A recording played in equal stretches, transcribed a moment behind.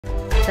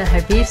the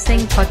Dharmveer Singh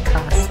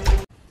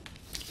podcast.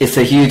 It's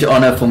a huge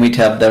honor for me to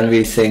have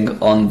Dharmveer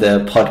Singh on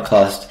the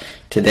podcast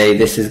today.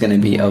 This is going to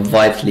be a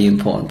vitally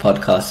important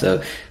podcast,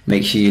 so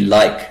make sure you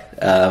like,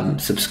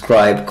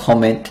 subscribe,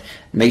 comment.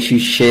 Make sure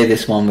you share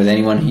this one with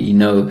anyone who you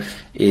know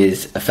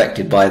is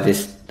affected by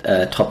this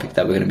topic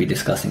that we're going to be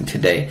discussing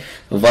today.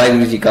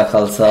 Vaheguru Ji Ka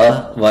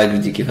Khalsa,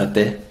 Vaheguru Ji Ki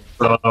Fateh.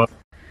 How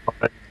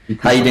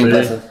are you doing,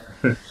 Blessed?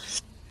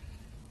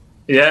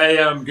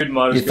 Yeah, I'm good,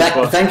 Mark.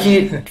 Thank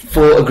you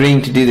for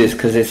agreeing to do this,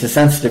 because it's a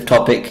sensitive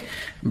topic,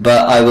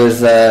 but I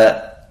was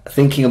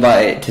thinking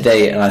about it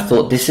today and I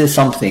thought this is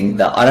something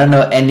that I don't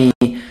know any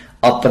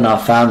up in our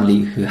family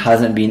who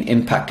hasn't been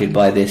impacted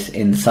by this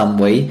in some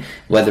way,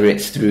 whether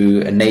it's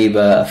through a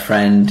neighbor, a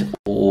friend,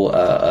 or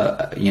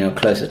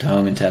closer to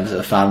home in terms of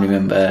a family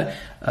member,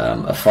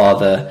 a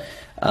father.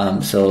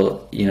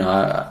 So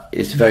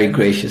it's very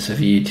gracious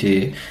of you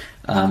to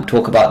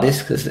talk about this,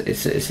 because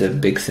it's a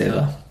big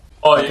saver.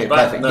 Oh, okay,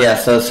 perfect. Yeah,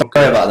 so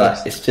sorry about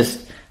that. It's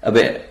just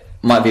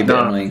might be a bit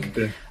annoying.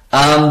 Okay.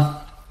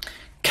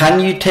 Can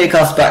you take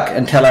us back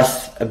and tell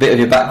us a bit of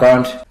your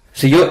background?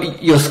 So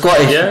you're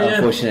Scottish,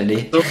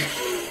 unfortunately.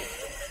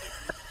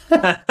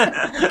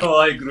 Oh,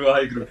 I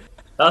grew.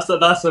 That's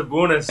a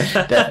bonus.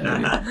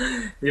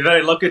 Definitely. You're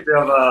very lucky to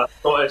have a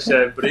Scottish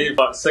brave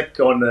but sick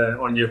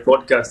on your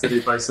podcast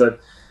today, I said.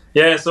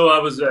 Yeah, so I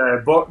was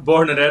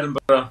born in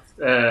Edinburgh,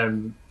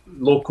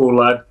 local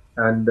lad,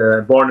 and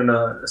born in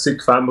a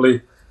Sikh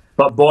family,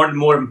 but born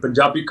more in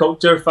Punjabi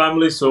culture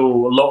family, so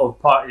a lot of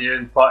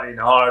partying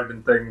hard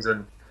and things,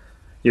 and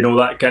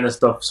that kind of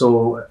stuff.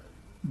 So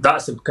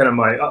that's kind of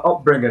my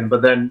upbringing.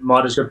 But then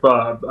Maharaj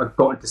Kripa, I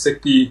got into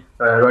Sikhi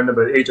around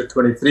about the age of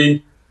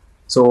 23,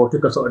 so I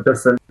took a sort of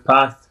different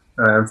path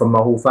from my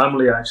whole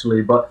family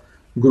actually. But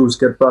Guru's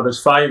Kripa,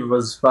 there's five of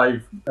us,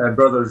 five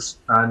brothers,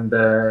 and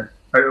out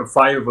of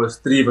five of us,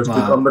 three of us took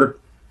Amrit,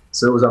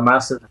 so it was a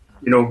massive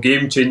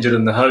game changer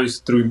in the house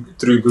through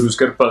Guru's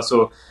Kripa.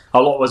 So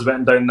a lot of us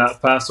went down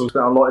that path, so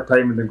spent a lot of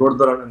time in the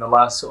Gurdwara in the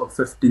last sort of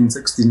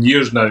 15-16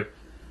 years now,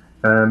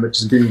 which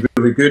has been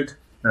really good.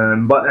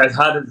 But it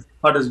had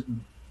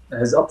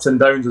his ups and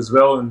downs as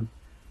well, and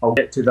I'll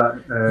get to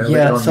that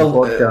later on in the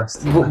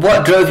podcast.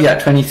 What drove you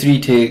at 23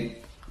 to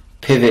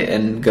pivot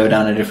and go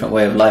down a different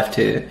way of life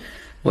to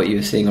what you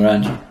were seeing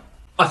around you?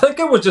 I think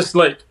it was just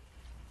like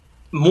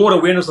more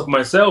awareness of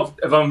myself.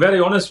 If I'm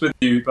very honest with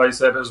you, I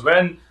said, it was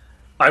when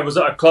I was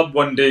at a club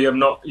one day. I'm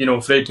not,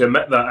 afraid to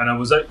admit that. And I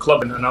was out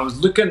clubbing, and I was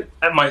looking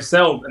at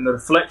myself in the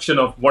reflection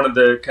of one of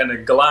the kind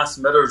of glass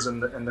mirrors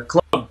in the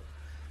club,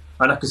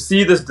 and I could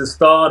see this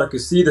dastar, I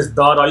could see this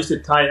dara. I used to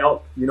tie it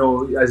up,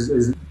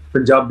 as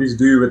Punjabis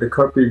do, with the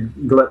kirpi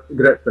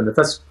grip and the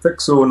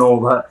fixo and all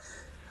that.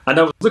 And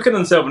I was looking at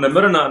myself in the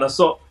mirror now, and I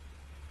thought,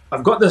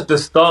 I've got this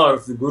dastar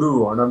of the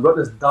Guru on, I've got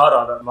this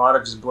dara that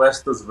Maharaj has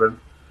blessed us with.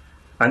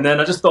 And then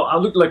I just thought I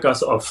looked like a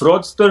sort of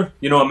fraudster.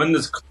 I'm in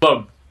this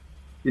club,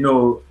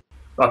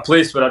 a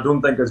place where I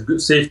don't think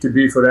it's safe to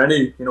be for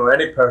any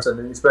person,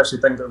 and especially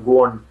things that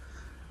go on.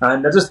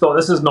 And I just thought,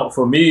 this is not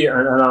for me,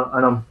 and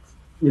I'm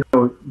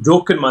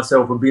joking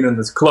myself for being in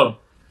this club.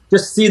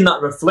 Just seeing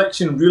that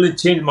reflection really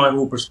changed my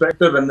whole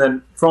perspective. And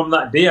then from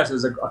that day, I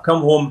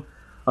came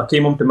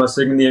home to my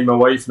Singh and my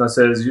wife, and I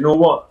says, you know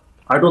what,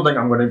 I don't think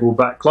I'm going to go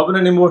back clubbing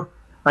anymore.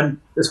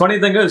 And the funny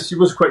thing is, she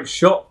was quite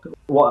shocked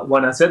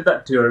when I said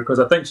that to her, because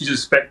I think she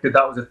suspected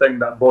that was a thing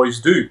that boys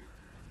do.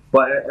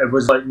 But it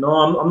was like, no,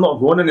 I'm not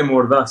going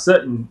anymore, that's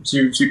it. And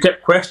she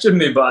kept questioning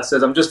me, but I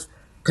said, I'm just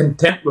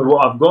content with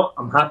what I've got.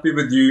 I'm happy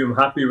with you, I'm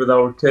happy with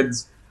our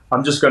kids.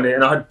 I'm just going to,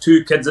 and I had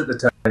 2 kids at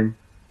the time.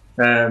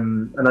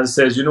 And I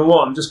said, you know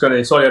what,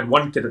 I had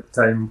 1 kid at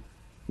the time,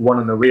 one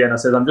on the way. And I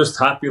said, I'm just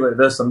happy like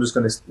this. I'm just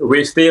going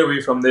to stay away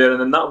from there. And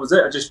then that was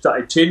it. I just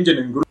started changing,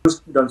 and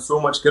Guru's done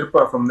so much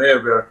Kripa from there,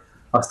 where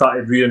I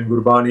started reading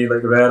Gurbani,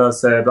 like Rera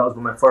said. That was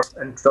my first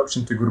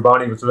introduction to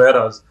Gurbani, was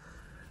Rera's,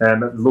 at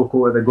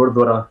the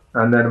Gurdwara.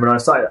 And then when I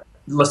started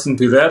listening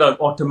to Rera,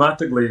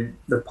 automatically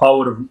the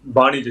power of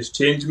Bani just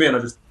changed me, and I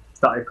just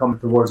started coming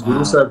towards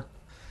Guru Sahib.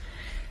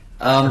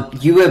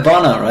 You were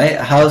Bana, right?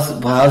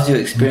 How's your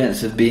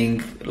experience of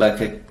being like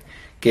a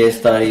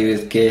Kes Dari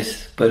with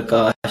Kes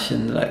Prakash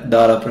and like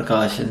Dara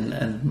Prakash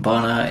and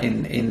Bana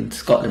in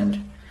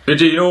Scotland?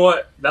 You know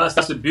what?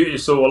 That's the beauty.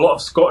 So a lot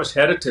of Scottish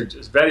heritage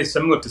is very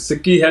similar to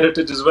Sikhi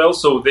heritage as well.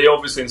 So they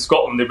obviously in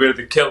Scotland, they wear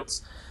the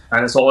kilts,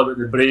 and it's all about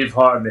the brave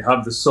heart, and they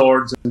have the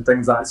swords and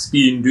things like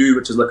ski and do,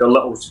 which is like a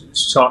little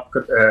sharp,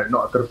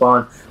 not a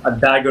kirpan, a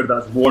dagger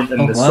that's worn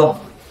in the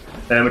sock,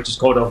 which is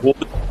called a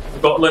hold in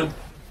Scotland.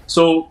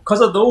 So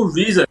because of those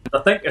reasons, I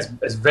think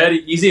it's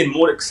very easy and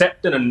more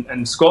accepting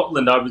in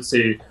Scotland, I would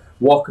say,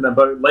 walking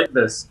about like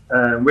this.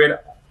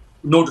 Where,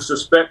 no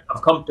disrespect,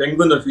 I've come to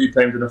England a few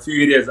times, in a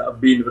few areas that I've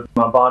been with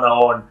my Bana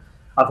on,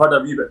 I've had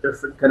a wee bit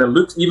different kind of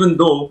looks, even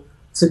though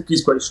Sikhi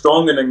is quite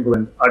strong in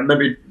England, and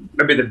maybe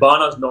the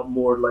Bana's not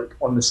more like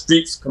on the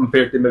streets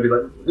compared to maybe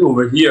like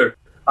over here.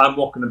 I'm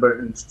walking about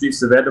in the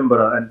streets of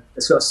Edinburgh, and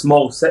it's got a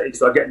small city,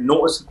 so I get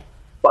noticed,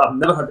 but I've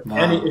never had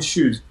any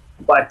issues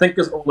But I think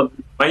it's all about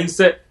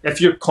mindset.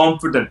 If you're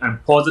confident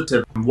and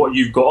positive in what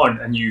you've got on,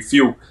 and you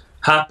feel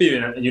happy,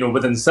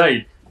 with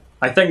inside,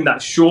 I think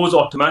that shows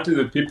automatically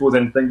that people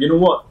then think, you know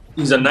what,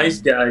 he's a nice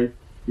guy.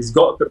 He's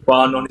got a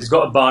ban on. He's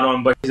got a ban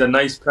on, but he's a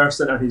nice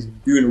person, and he's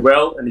doing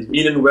well, and he's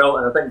meaning well.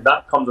 And I think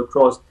that comes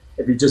across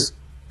if you just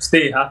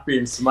stay happy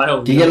and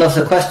smile. Do you get lots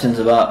of questions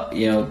about,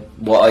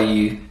 what are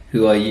you?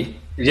 Who are you?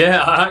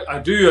 Yeah, I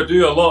do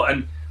a lot,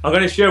 and I'm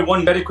going to share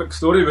one very quick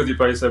story with you,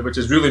 Paisa, which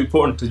is really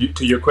important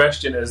to your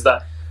question, is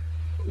that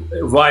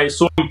why it's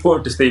so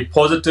important to stay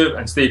positive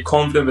and stay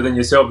confident within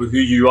yourself with who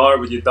you are,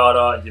 with your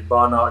dara, your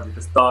bana, your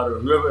dastara, or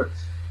whoever.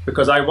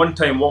 Because I one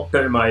time walked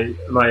out of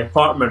my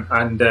apartment,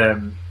 and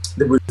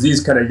there was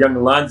these kind of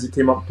young lads that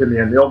came up to me,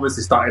 and they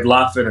obviously started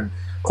laughing and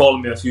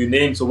calling me a few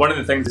names. So one of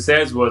the things he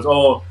says was,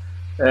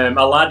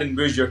 Aladdin,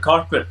 where's your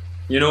carpet?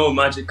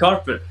 Magic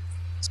carpet.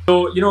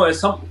 So, a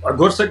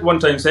Gursikh one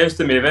time says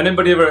to me, if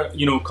anybody ever,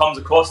 comes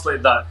across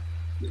like that,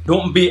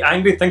 don't be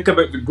angry, think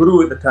about the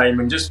Guru at the time,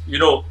 and just,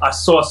 I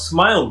saw a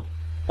smile.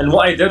 And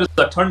what I did is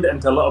I turned it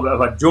into a little bit of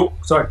a joke.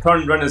 So I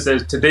turned around and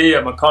says, today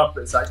my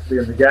carpet's actually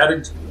in the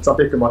garage, so I'm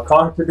taking my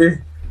car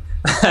today.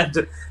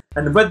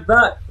 and with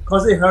that,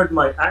 because they heard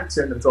my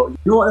accent and thought,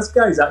 this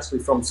guy's actually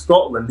from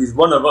Scotland, he's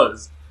one of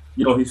us,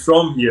 he's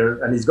from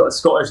here, and he's got a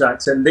Scottish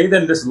accent, they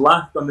then just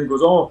laughed, and they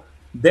goes,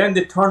 then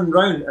they turned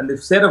around, and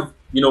instead of,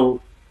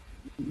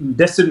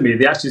 dissing me,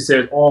 they actually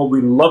said, we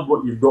love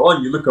what you've got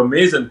on, you look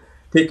amazing,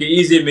 take it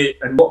easy, mate,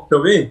 and walked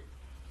away.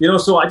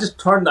 So I just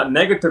turned that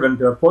negative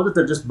into a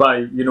positive just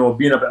by,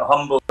 being a bit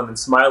humble and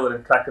smiling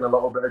and cracking a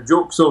little bit of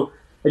joke. So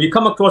if you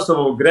come across a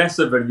little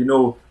aggressive and,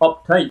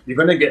 uptight, you're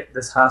going to get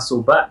this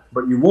hassle back.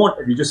 But you won't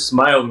if you just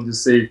smile and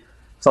just say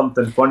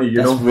something funny,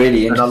 That's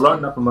really interesting. And I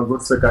learned that from my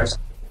Gursikh, actually.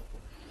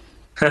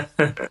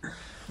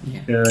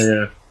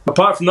 Yeah.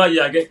 Apart from that,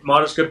 I get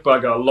Maharaj Kripa, I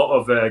got a lot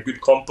of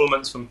good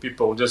compliments from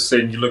people just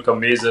saying you look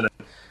amazing.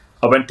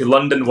 I went to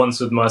London once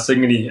with my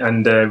Singh,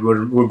 and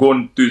we're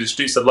going through the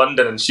streets of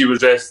London, and she was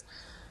dressed,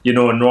 in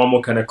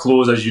normal kind of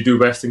clothes as you do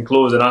Western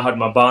clothes, and I had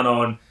my bana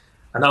on,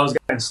 and I was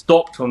getting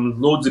stopped from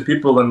loads of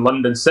people in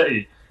London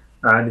City,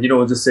 and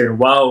just saying,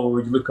 wow,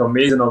 you look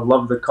amazing, I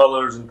love the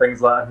colours and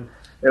things like that. And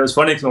it was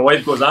funny because my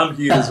wife goes, I'm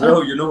here as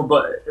well,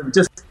 but it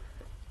was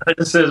I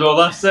just says, well,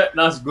 that's it,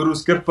 that's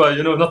Guru's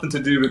Kirpa, nothing to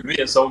do with me,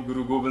 it's all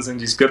Guru Gobind Singh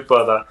Ji's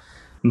Kirpa that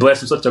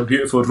blessed with such a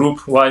beautiful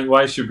roop.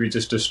 Why should we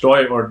just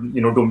destroy it or,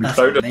 don't be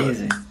proud of it? That's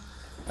amazing.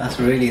 That's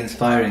really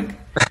inspiring.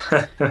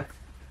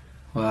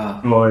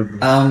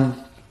 Wow.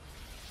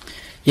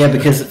 Yeah,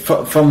 because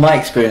from my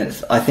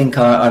experience, I think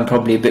I'm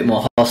probably a bit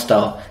more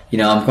hostile.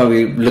 I'm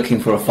probably looking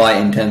for a fight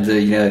in terms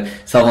of,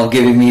 someone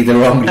giving me the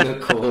wrong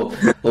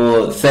look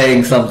or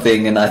saying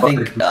something, and I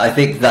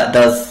think that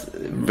does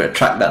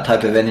attract that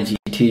type of energy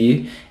to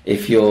you.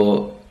 If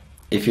you're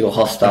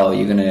hostile,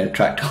 you're going to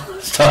attract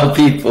hostile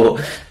people.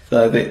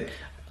 So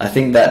I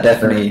think that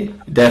definitely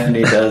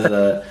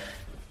does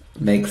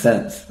make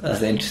sense.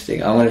 That's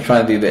interesting. I'm going to try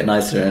and be a bit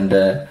nicer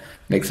and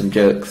make some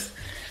jokes.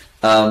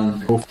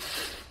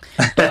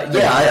 But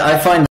yeah, I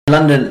find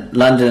London.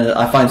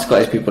 I find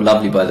Scottish people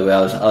lovely. By the way,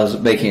 I was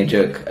making a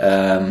joke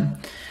at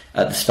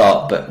the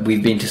start, but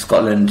we've been to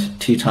Scotland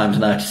 2 times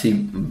now to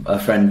see a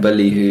friend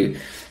Bully who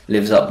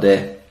lives up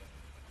there,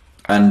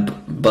 and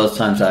both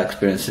times our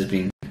experience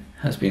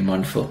has been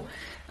wonderful.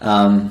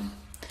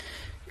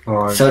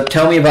 So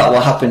tell me about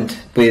what happened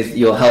with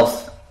your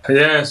health.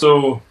 Yeah,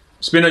 so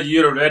it's been a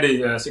year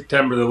already.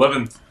 September the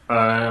 11th.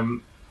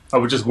 I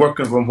was just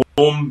working from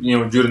home,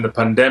 during the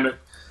pandemic.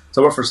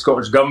 So I work for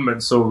Scottish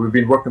Government, so we've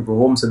been working from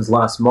home since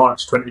last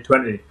March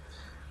 2020.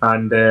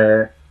 And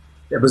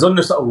it was on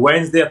the sort of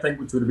Wednesday, I think,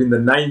 which would have been the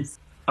 9th,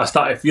 I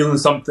started feeling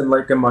something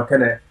like in my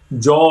kind of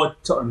jaw,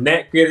 sort of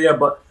neck area,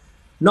 but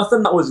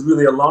nothing that was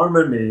really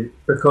alarming me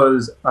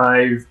because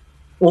I've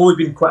always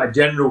been quite a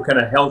general kind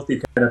of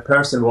healthy kind of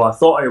person. Well, I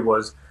thought I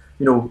was,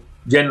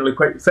 generally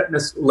quite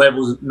fitness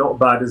levels not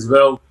bad as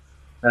well.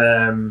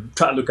 Trying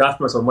to look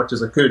after myself as much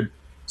as I could.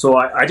 So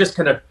I just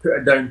kind of put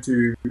it down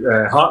to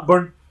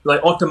heartburn.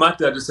 Like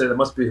automatically I just said it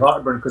must be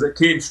heartburn because it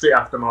came straight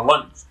after my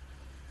lunch.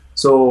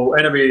 So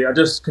anyway, I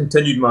just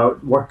continued my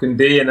working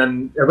day and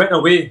then it went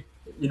away,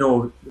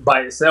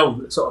 by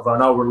itself sort of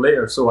an hour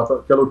later. So I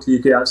thought,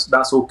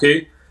 that's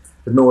okay,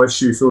 there's no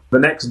issue. So the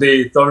next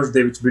day,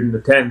 Thursday, which would be the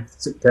 10th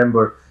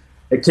September,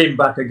 it came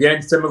back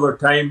again, similar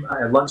time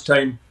at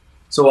lunchtime.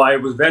 So I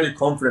was very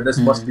confident this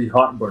must be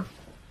heartburn.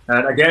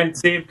 And again,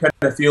 same kind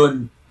of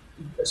feeling,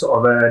 sort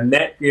of a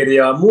neck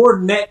area, more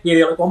neck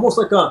area, like almost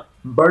like a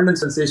burning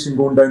sensation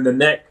going down the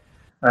neck,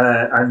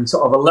 and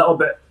sort of a little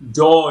bit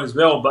jaw as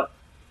well. But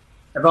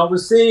if I would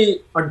say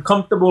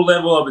uncomfortable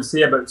level, I would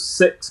say about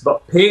 6,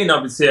 but pain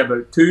I would say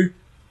about 2.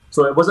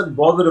 So it wasn't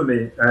bothering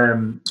me.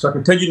 So I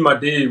continued my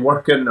day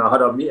working. I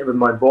had a meeting with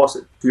my boss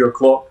at 2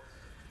 o'clock,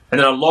 and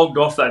then I logged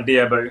off that day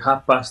about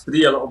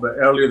 3:30, a little bit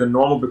earlier than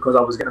normal because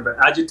I was getting a bit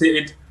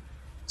agitated.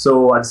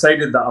 So I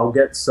decided that I'll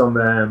get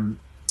some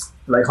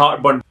like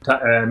heartburn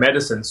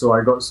medicine. So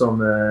I got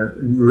some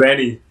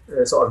Rennie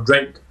sort of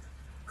drink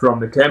from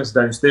the chemist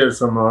downstairs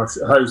from our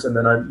house, and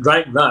then I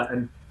drank that,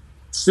 and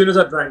as soon as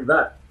I drank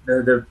that,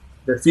 the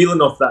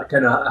feeling of that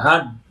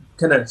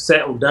kind of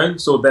settled down.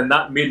 So then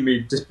that made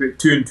me just put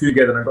 2 and 2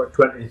 together, and I got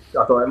 20.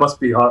 I thought it must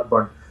be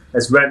heartburn.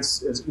 It's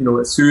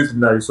soothed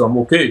now, so I'm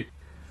okay.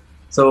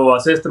 So I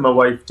says to my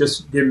wife,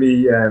 just give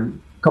me a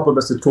couple of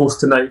bits of toast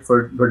tonight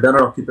for dinner.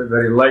 I'll keep it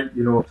very light,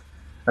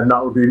 and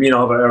that will do me, and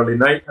I'll have an early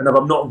night. And if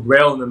I'm not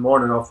well in the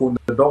morning, I'll phone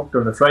the doctor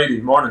on the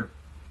Friday morning.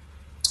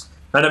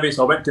 Anyway,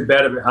 so I went to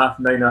bed about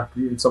 9:30 after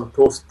eating some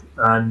toast,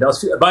 and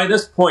by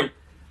this point,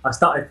 I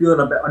started feeling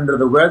a bit under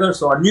the weather.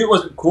 So I knew it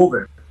wasn't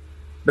COVID,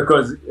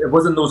 because it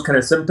wasn't those kind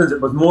of symptoms.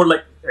 It was more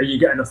like, are you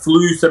getting a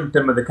flu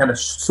symptom with the kind of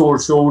sore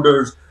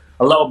shoulders,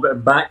 a little bit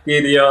of back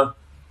area,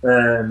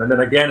 and then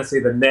again I say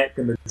the neck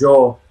and the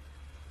jaw.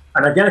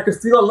 And again, I could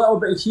feel a little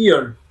bit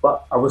here,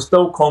 but I was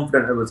still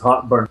confident it was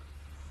heartburn.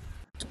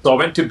 So I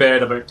went to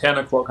bed about 10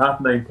 o'clock,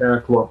 9:30, 10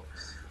 o'clock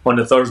on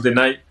the Thursday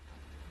night.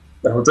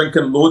 I was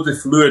drinking loads of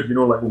fluid,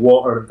 like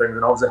water and things,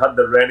 and I obviously had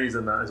the Rennies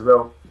and that as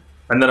well.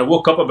 And then I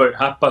woke up about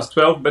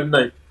 12:30,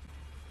 midnight.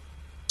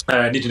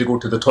 I needed to go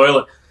to the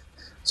toilet.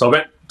 So I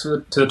went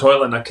to the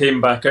toilet and I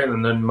came back out,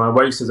 and then my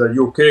wife says, "Are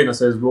you okay?" And I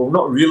says, "Well,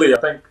 not really. I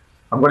think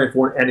I'm going to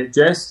phone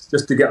NHS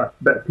just to get a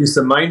bit of peace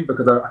of mind,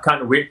 because I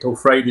can't wait till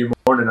Friday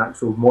morning,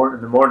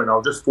 in the morning.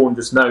 I'll just phone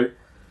just now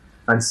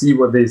and see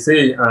what they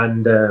say."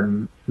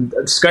 And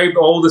described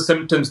all the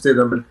symptoms to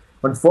them. And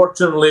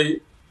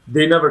unfortunately,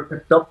 they never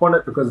picked up on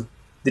it, because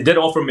they did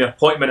offer me an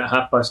appointment at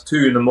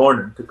 2:30 in the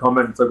morning to come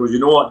in. So I goes, "You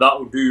know what,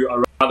 that'll do.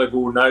 I'd rather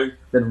go now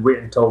than wait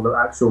until the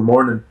actual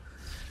morning."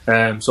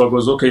 So I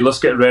goes, "Okay, let's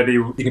get ready.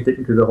 You can take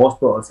me to the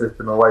hospital," I said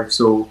to my wife.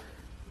 So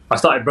I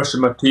started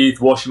brushing my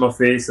teeth, washing my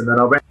face, and then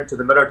I went to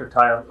the mirror to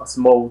tie a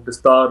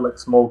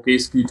small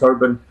case-key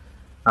turban.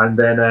 And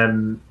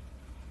then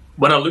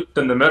when I looked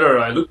in the mirror,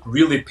 I looked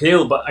really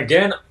pale. But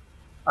again,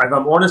 if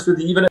I'm honest with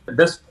you, even at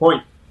this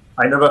point,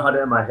 I never had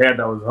it in my head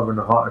that I was having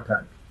a heart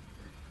attack.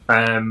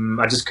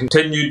 I just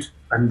continued,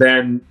 and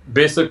then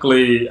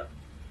basically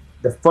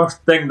the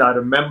first thing that I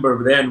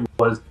remember then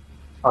was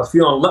I was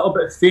feeling a little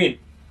bit faint,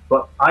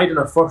 but I did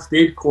a first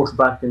aid course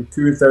back in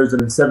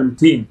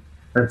 2017,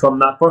 and from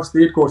that first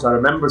aid course I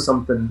remember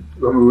something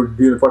when we were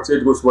doing the first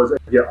aid course was,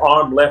 if your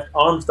left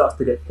arm starts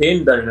to get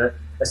pain down it,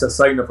 it's a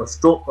sign of a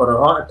stroke or a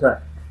heart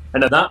attack.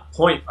 And at that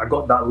point I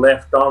got that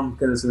left arm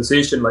kind of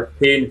sensation, like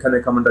pain kind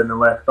of coming down the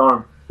left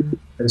arm.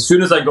 And as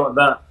soon as I got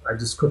that, I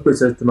just quickly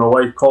said to my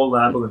wife, "Call the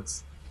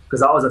ambulance,"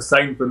 because that was a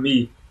sign for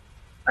me.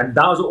 And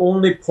that was the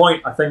only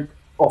point, I think,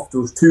 of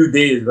those 2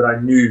 days where I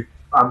knew,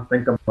 I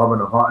think I'm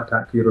having a heart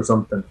attack here or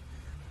something.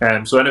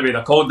 So anyway,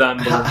 I called the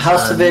ambulance. How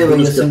severe were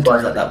your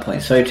symptoms at that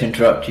point? Sorry to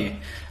interrupt you.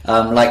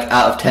 Like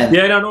out of 10?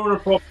 Yeah, no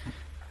problem.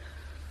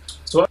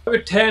 So out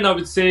of 10, I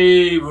would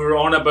say we were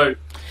on about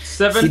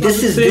 7. See,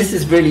 this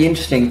is really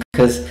interesting,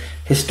 because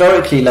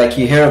historically, like,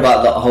 you hear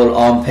about the whole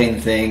arm pain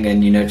thing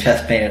and,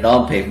 chest pain and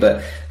arm pain,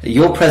 but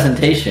your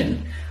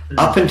presentation,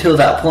 up until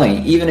that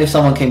point, even if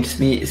someone came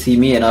to see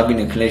me and I've been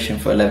in clinician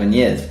for 11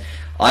 years,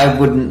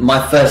 my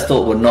first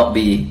thought would not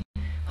be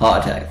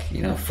heart attack,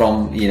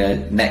 from,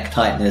 neck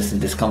tightness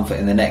and discomfort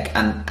in the neck,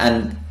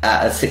 and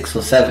at a 6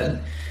 or 7,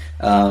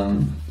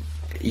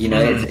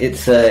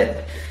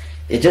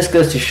 it just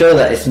goes to show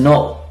that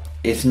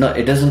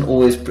it doesn't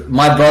always.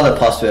 My brother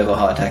passed away of a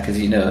heart attack, as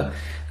you know,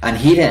 and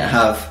he didn't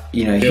have,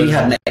 he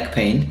had neck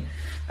pain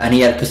and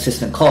he had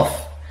persistent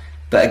cough.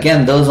 But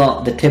again, those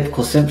aren't the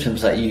typical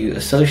symptoms that you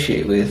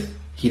associate with.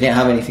 He didn't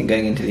have anything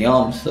going into the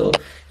arms. So,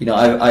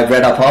 I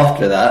read up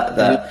after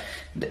that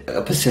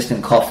a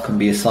persistent cough can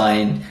be a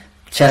sign.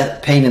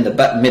 Chest pain in the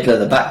middle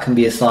of the back can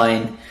be a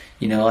sign.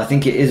 I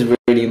think it is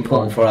really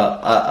important for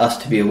us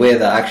to be aware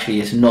that actually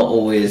it's not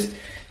always,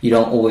 you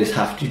don't always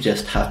have to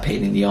just have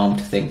pain in the arm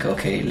to think,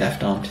 okay,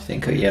 left arm to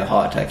think, oh yeah,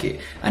 heart attack.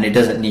 And it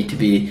doesn't need to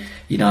be,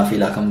 I feel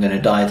like I'm going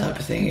to die type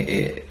of thing.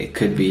 It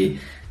could be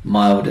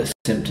milder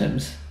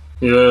symptoms.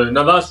 Yeah,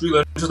 now that's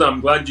really interesting.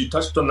 I'm glad you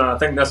touched on that. I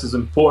think this is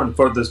important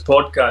for this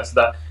podcast,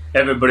 that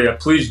everybody,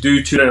 please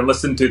do tune in and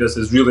listen to this.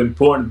 It's really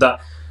important that,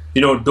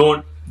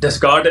 don't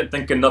discard it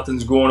thinking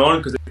nothing's going on,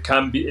 because it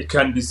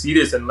can be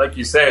serious. And like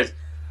you said,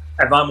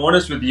 if I'm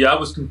honest with you, I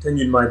was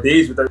continuing my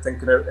days without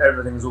thinking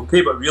everything was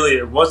okay, but really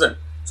it wasn't.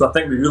 So I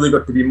think we really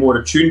got to be more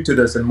attuned to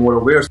this and more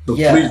aware. So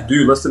please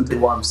do listen to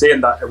what I'm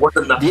saying, that it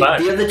wasn't that bad.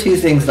 The other two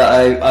things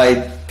that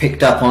I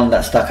picked up on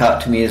that stuck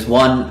out to me is,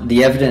 one,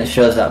 the evidence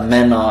shows that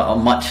men are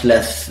much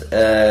less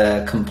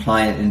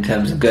compliant in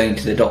terms of going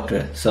to the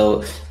doctor.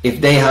 So if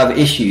they have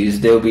issues,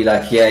 they'll be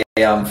like, yeah,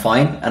 I'm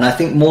fine. And I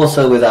think more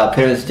so with our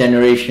parents'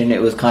 generation,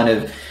 it was kind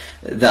of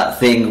that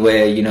thing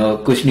where,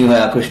 kuch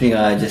nahi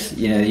hoya, just,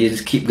 you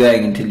just keep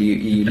going until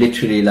you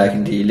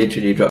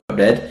literally drop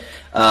dead.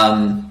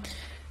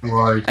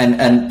 Right.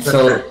 And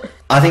so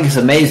I think it's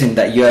amazing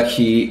that you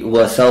actually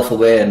were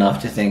self-aware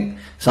enough to think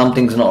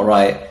something's not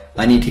right.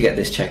 I need to get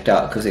this checked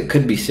out, because it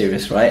could be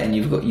serious, right? And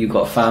you've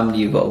got family,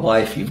 you've got a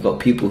wife, you've got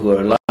people who are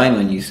relying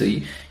on you, so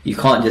you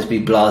can't just be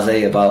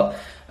blasé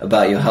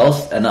about your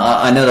health. And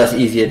I know that's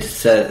easier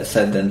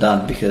said than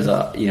done, because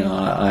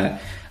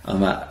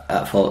I'm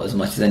at fault as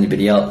much as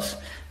anybody else.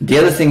 The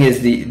other thing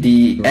is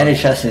the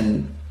NHS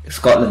in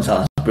Scotland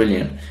sounds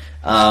brilliant.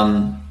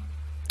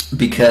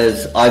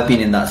 Because I've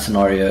been in that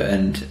scenario,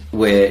 and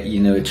where,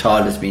 you know, a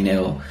child has been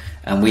ill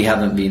and we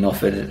haven't been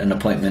offered an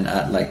appointment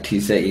at like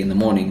 2:30 in the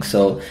morning.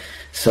 So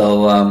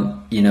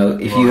you know,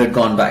 if you had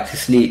gone back to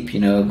sleep, you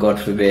know, God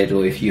forbid,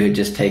 or if you had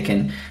just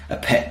taken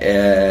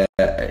a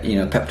you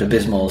know,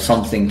 Pepto-Bismol or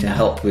something to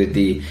help with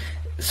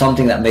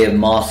something that may have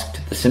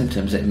masked the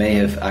symptoms, it may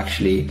have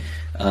actually,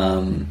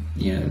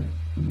 you know,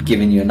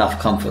 given you enough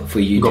comfort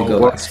for you to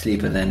go back to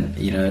sleep, and then,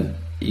 you know,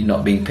 you're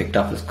not being picked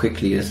up as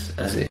quickly as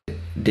it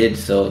did.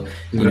 So,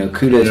 you know,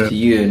 kudos to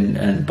you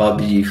and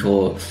Babaji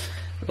for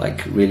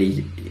like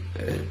really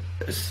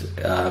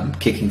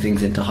kicking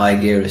things into high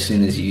gear as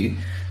soon as you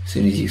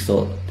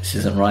thought this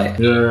isn't right.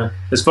 Yeah,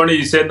 it's funny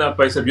you said that,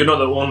 but you're not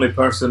the only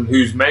person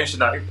who's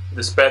mentioned that.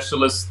 The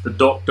specialists, the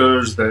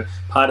doctors, the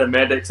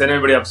paramedics, and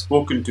everybody I've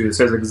spoken to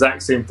says the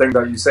exact same thing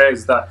that you said,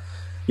 is that,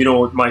 you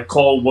know, my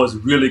call was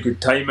really good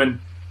timing,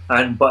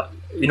 but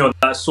you know,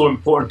 that's so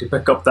important to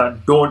pick up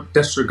that don't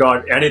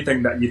disregard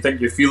anything that you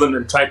think you're feeling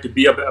and try to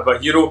be a bit of a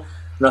hero.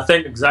 And I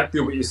think exactly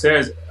what you say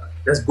is,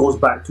 this goes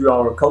back to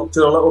our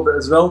culture a little bit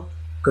as well,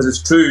 because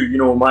it's true, you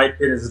know, my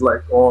parents is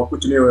like, oh,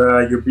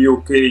 you'll be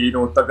okay, you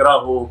know,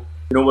 tagraho,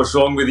 you know, what's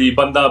wrong with you,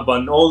 banda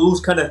ban, all those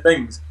kind of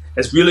things.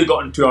 It's really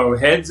got into our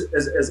heads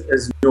as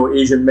you know,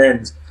 Asian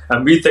men,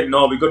 and we think,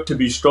 no, we got to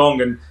be strong,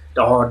 and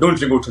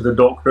don't you go to the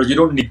doctors, you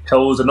don't need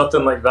pills or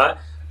nothing like that.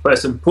 But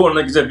it's important,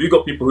 like I said, if you've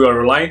got people who are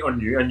reliant on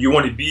you and you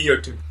want to be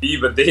here to be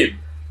with them,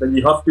 then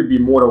you have to be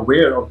more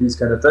aware of these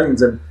kind of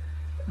things. And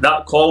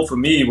that call for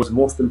me was the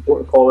most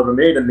important call ever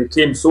made, and they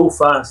came so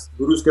fast.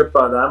 Guru's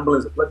Kripa, the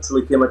ambulance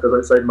literally came out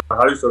outside my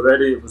house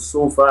already. It was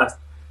so fast.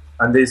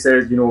 And they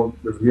said, you know,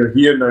 you're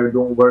here now,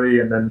 don't worry,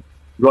 and then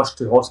rushed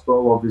to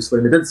hospital, obviously.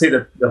 And they did say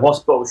that the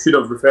hospital should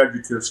have referred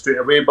you to it straight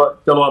away,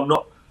 but you know, I'm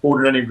not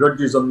holding any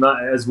grudges on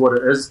that. It is what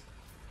it is.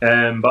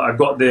 But I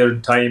got there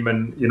in time,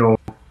 and, you know,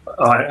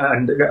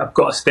 and I've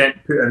got a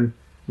stent put in,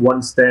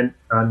 one stent,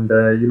 and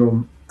you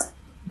know,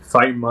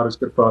 fine, Maris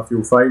Kripa, I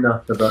feel fine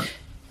after that.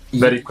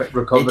 Very quick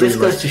recovery. It just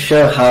goes to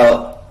show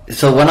how.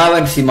 So when I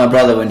went to see my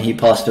brother when he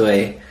passed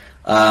away,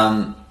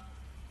 I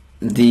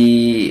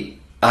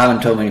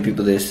haven't told many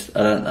people this.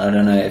 I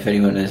don't know if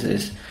anyone knows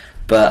this,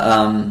 but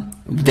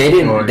they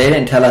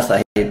didn't tell us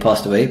that he had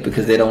passed away,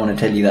 because they don't want to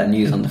tell you that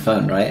news on the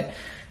phone, right?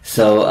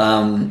 So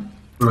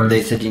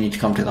they said, you need to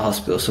come to the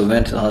hospital. So we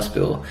went to the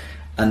hospital,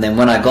 and then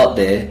when I got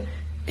there,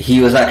 they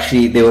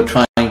were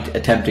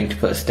attempting to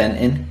put a stent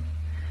in,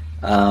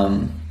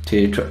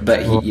 but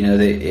he, you know,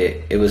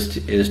 it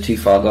was too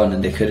far gone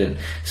and they couldn't.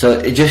 So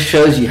it just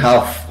shows you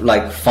how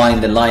like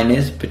fine the line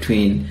is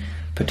between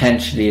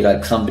potentially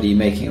like somebody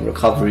making a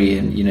recovery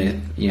and, you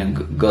know,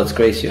 God's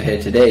grace, you're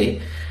here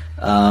today,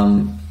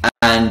 and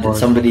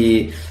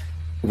somebody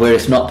where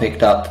it's not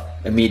picked up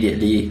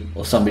immediately,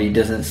 or somebody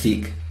doesn't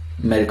seek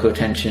medical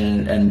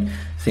attention and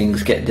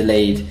things get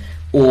delayed,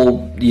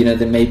 or, you know,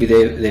 then maybe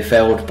they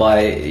failed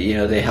by, you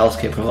know, their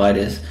healthcare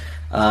providers,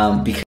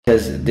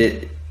 because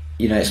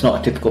you know, it's not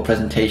a typical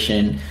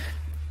presentation.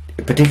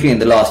 Particularly in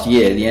the last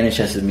year, the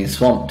NHS has been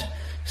swamped,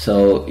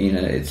 so, you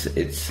know, it's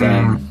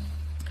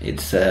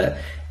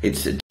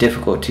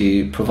difficult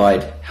to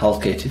provide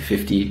healthcare to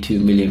 52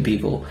 million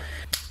people,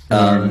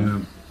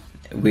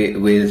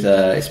 with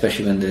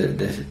especially when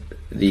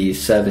the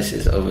service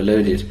is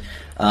overloaded.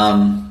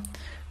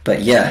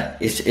 But yeah,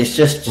 it's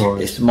just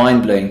it's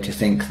mind blowing to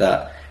think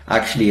that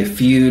actually a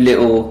few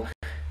little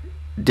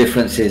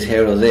differences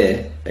here or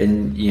there,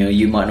 and, you know,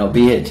 you might not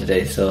be here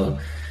today. So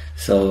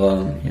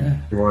yeah,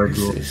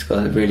 it's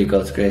got really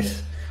God's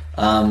grace.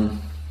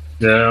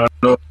 Yeah, I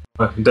know,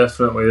 it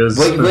definitely is.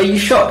 Were you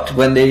shocked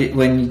when they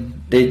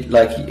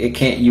like it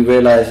can't? You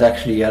realised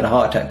actually you had a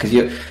heart attack, because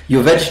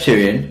you're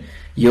vegetarian,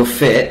 you're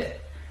fit,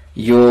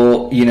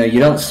 you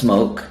don't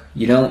smoke,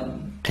 you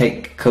don't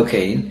take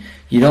cocaine,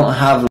 you don't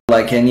have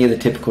like any of the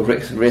typical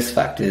risk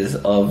factors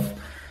of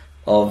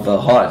a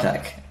heart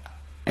attack,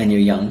 and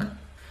you're young.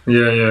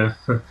 Yeah.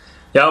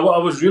 Yeah, I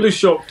was really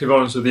shocked, to be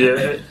honest with you.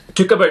 It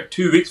took about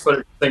 2 weeks for it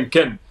to sink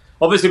in.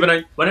 Obviously, when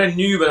I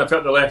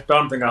felt the left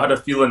arm thing, I had a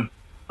feeling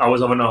I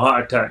was having a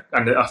heart attack,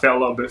 and I felt a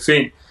little bit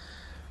faint.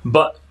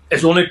 But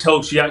it's only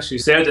till she actually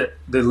said it,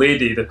 the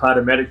lady, the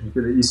paramedic, who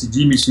put the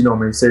ECG machine on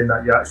me, saying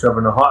that you're actually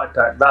having a heart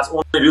attack. That's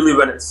only really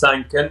when it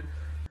sank in.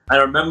 I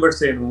remember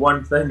saying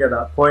one thing at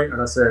that point, and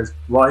I says,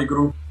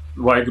 Waheguru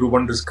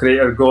wonders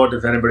creator God,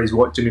 if anybody's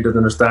watching who doesn't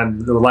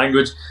understand the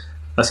language.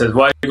 I said,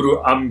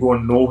 Waheguru, I'm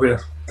going nowhere.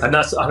 And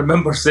I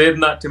remember saying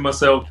that to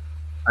myself.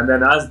 And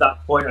then as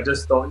that point, I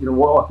just thought, you know,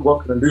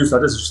 what can I do? So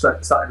I just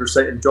started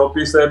reciting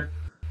Jopi said.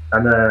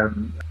 And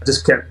I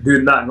just kept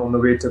doing that, and on the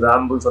way to the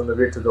ambulance, on the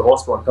way to the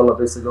hospital, until I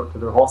basically got to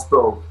the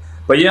hospital.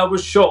 But yeah, I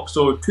was shocked.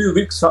 So 2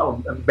 weeks sort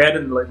of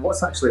embedding, like,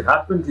 what's actually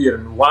happened here,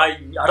 and why.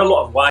 I had a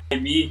lot of why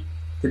me,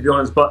 to be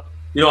honest. But,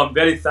 you know, I'm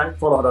very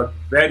thankful. I had a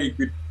very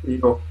good, you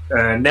know,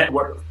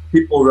 network of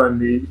people around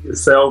me.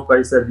 Yourself,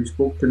 I said, you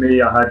spoke to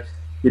me. I had,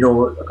 you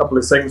know, a couple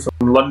of things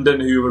from London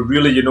who were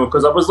really, you know,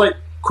 because I was like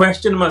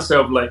questioning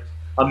myself, like,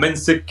 I'm in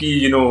Sikhi,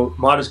 you know,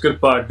 Maharaj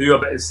Kripa, do a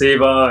bit of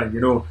seva, and, you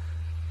know,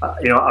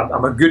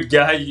 I'm a good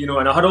guy,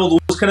 and I had all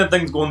those kind of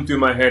things going through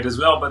my head as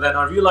well. But then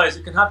I realised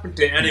it can happen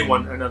to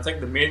anyone, and I think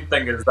the main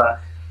thing is that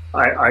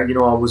I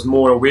was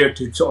more aware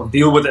to sort of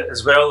deal with it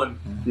as well, and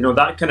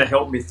that kind of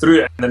helped me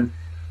through it. And then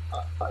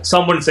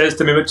someone says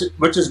to me,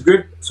 which is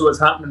good, so it's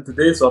happening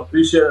today. So I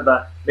appreciate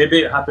that. Maybe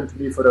it happened to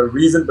me for a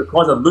reason,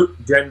 because I look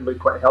generally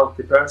quite a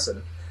healthy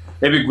person.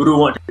 Maybe Guru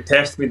wanted to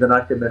test me, then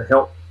I can then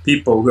help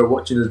people who are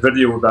watching this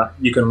video that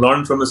you can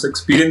learn from this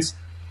experience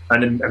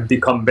and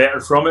become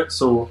better from it.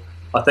 So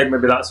I think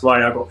maybe that's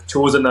why I got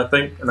chosen, I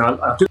think. And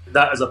I took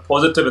that as a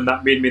positive, and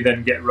that made me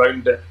then get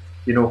round it,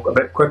 a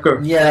bit quicker,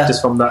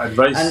 just from that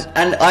advice.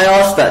 And I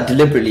asked that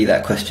deliberately,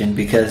 that question,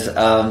 because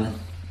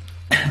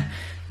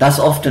that's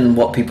often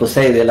what people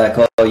say. They're like,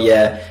 oh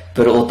yeah,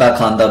 pero ota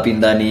khanda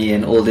pindani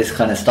and all this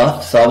kind of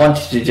stuff. So I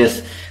wanted to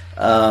just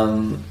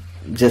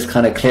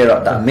kind of clear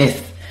up that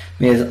myth.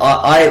 Because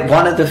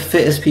one of the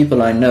fittest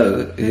people I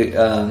know who,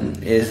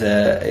 is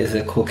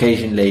a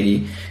Caucasian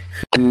lady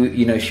who,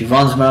 she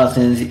runs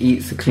marathons,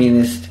 eats the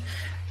cleanest,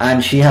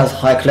 and she has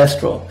high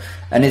cholesterol.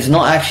 And it's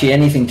not actually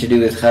anything to do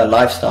with her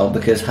lifestyle,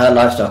 because her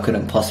lifestyle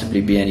couldn't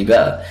possibly be any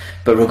better.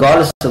 But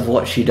regardless of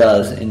what she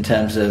does in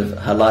terms of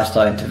her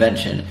lifestyle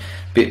intervention,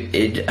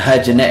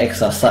 her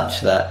genetics are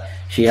such that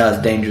she has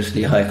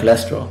dangerously high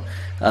cholesterol.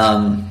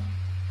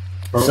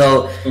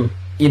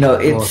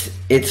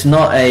 It's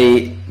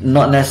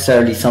not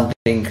necessarily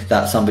something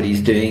that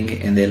somebody's doing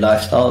in their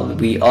lifestyle.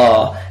 We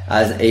are,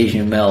 as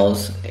Asian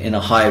males, in a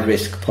high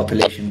risk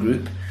population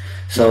group.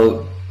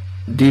 So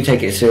do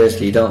take it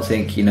seriously. Don't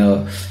think, I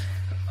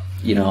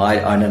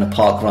done a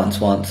park runs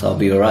once, I'll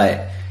be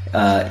alright.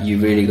 You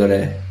really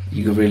gotta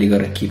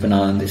keep an eye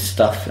on this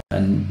stuff,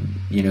 and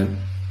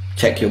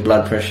check your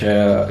blood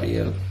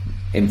pressure,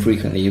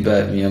 infrequently,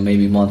 but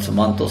maybe once a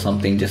month or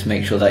something. Just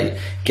make sure that you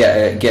get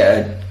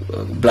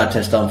a blood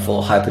test done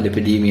for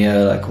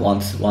hyperlipidemia, like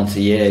once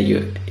a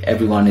year.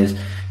 Everyone is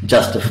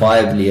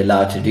justifiably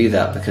allowed to do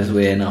that, because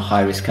we're in a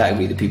high risk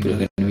category, the people who are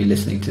going to be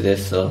listening to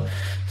this. So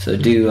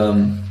do,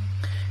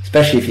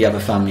 especially if you have a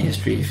family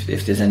history,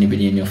 if there's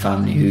anybody in your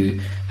family who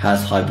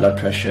has high blood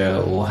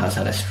pressure or has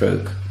had a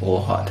stroke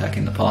or heart attack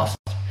in the past.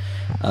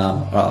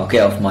 Right, I'll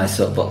get off my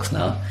soapbox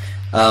now.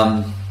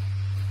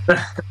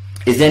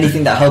 Is there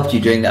anything that helped you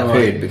during that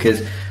period?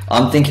 Because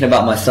I'm thinking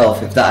about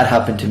myself. If that had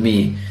happened to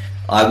me,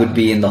 I would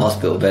be in the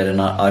hospital bed, and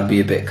I'd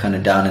be a bit kind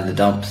of down in the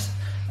dumps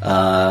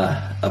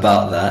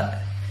about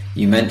that.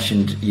 You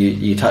mentioned,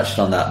 you touched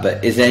on that,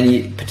 but is there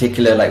any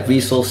particular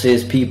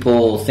resources,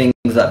 people, things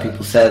that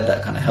people said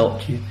that kind of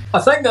helped you? I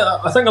think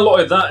a lot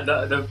of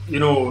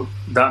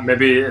that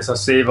maybe it's a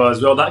saver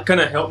as well. That kind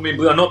of helped me.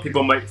 I know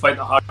people might find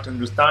it hard to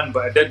understand,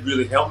 but it did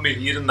really help me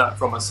hearing that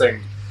from a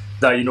Singh.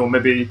 That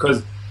maybe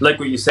because, like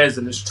what you says,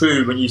 and it's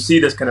true, when you see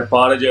this kind of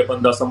paradigm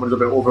under someone's a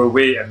bit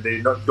overweight and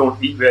they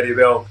don't eat very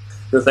well,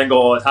 they'll think,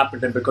 oh, it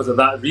happened to him because of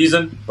that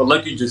reason. But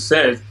like you just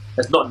said,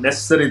 it's not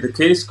necessarily the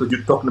case, because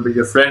you're talking about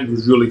your friend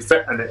who's really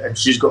fit and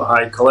she's got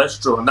high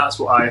cholesterol, and that's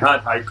what I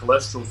had, high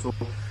cholesterol. So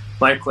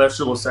my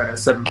cholesterol was set at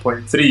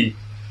 7.3,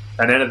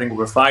 and anything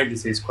over 5 they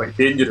say is quite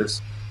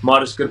dangerous.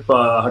 Maris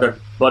Kirpa, I had a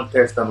blood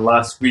test done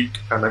last week,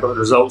 and I got the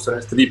results, and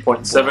it's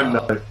 3.7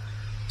 now.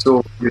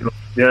 So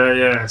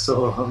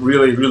so I'm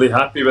really, really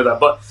happy with that.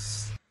 But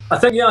I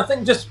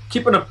think just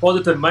keeping a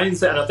positive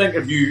mindset, and I think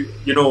if you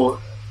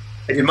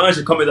manage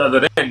to come at the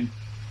other end,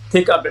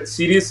 take it a bit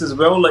serious as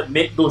well,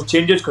 make those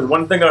changes. Because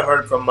one thing I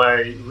heard from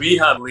my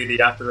rehab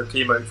lady after I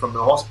came out from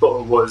the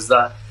hospital was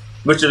that,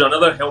 which is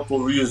another helpful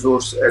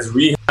resource, is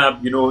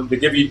rehab.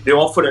 They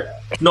offer it.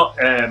 It's not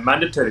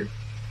mandatory,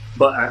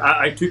 but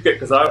I took it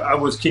because I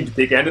was keen to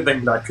take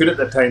anything that I could at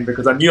the time,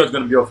 because I knew I was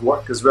going to be off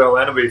work as well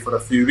anyway for a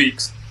few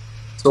weeks.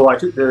 So I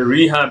took the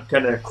rehab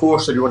kind of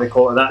course, if you want to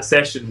call it that,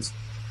 sessions,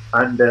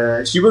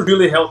 and she was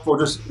really helpful,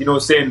 just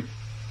saying,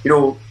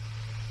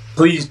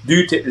 please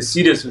do take this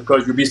serious,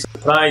 because you'll be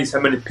surprised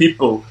how many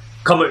people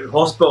come out of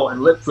hospital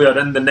and literally are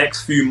in the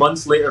next few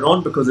months later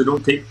on because they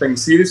don't take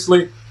things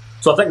seriously.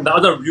 So I think that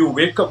was a real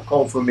wake-up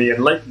call for me,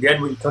 and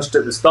again what you touched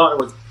at the start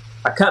was,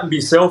 I can't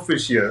be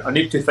selfish here. I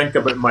need to think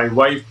about my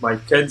wife, my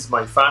kids,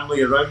 my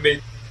family around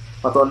me.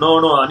 I thought,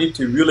 no, I need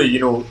to really,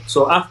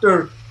 so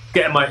after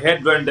getting my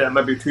head around it in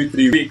maybe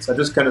 2-3 weeks, I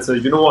just kind of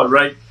said, you know what,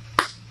 right,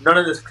 none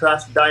of this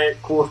crash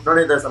diet course, none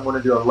of this, I'm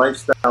going to do a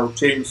lifestyle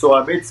change. So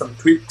I made some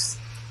tweaks,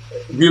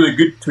 really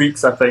good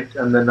tweaks, I think,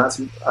 and then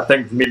that's, I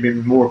think, made me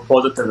more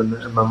positive in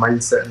my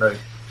mindset now.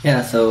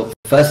 Yeah, so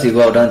firstly,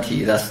 well done to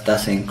you.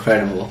 That's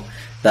incredible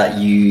that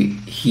you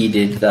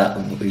heeded that,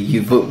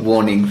 you put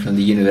warning from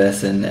the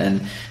universe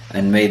and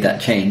made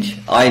that change.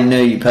 I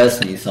know you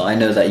personally, so I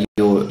know that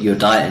your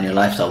diet and your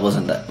lifestyle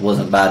wasn't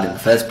bad in the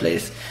first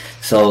place.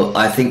 So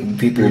I think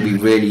people will be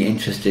really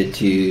interested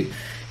to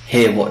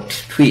hear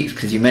what tweaks,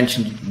 because you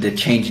mentioned the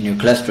change in your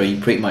cholesterol. You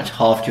pretty much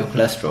halved your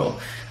cholesterol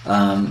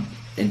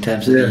in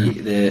terms of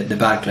the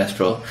bad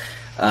cholesterol.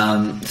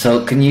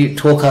 So can you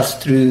talk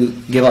us through,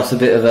 give us a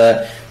bit of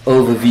a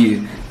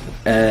overview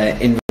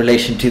in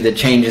relation to the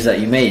changes that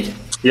you made?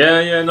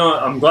 No,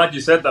 I'm glad you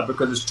said that,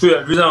 because it's true.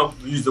 The reason I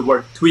use the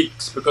word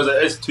tweaks, because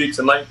it is tweaks,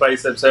 and like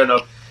Bicep said,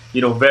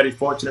 very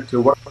fortunate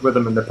to work with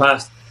him in the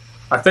past.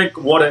 I think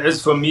what it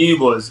is for me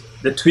was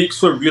the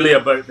tweaks were really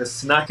about the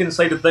snacking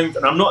side of things,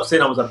 and I'm not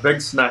saying I was a big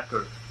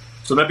snacker,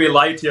 so maybe I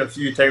lied to you a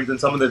few times in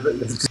some of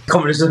the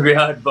conversations we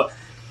had, but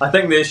I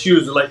think the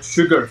issues like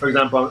sugar, for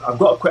example, I've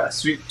got quite a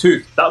sweet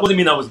tooth. That doesn't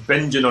mean I was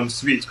binging on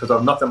sweets, because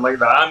I'm nothing like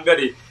that. I'm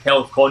very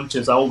health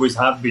conscious, I always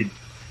have been.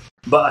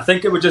 But I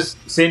think it was just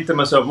saying to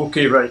myself,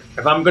 okay, right,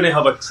 if I'm going to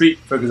have a treat,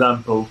 for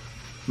example,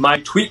 my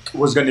tweak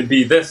was going to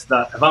be this,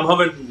 that if I'm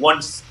having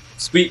one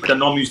sweet, I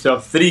normally used to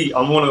have three,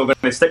 I'm only going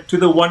to stick to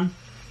the one.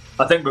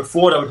 I think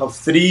before I would have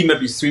three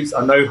maybe sweets,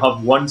 I now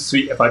have one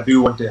sweet if I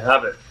do want to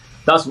have it.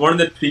 That's one of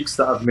the tweaks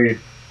that I've made.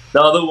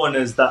 The other one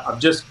is that I've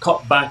just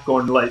cut back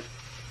on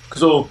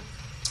so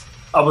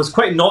I was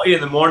quite naughty in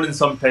the morning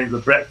sometimes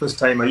with breakfast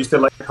time. I used to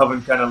like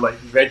having kind of like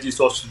veggie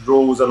sausage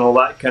rolls and all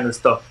that kind of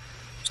stuff.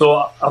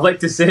 So I'd like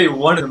to say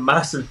one of the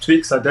massive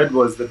tweaks I did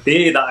was the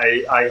day that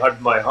I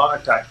had my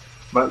heart attack.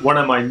 One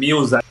of my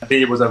meals that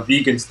day was a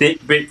vegan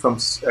steak bake from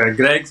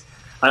Greg's.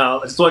 And I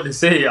just wanted to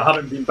say I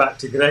haven't been back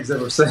to Greg's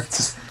ever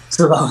since.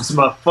 So that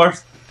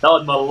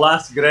was my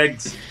last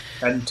Greg's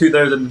in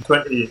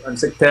 2020 in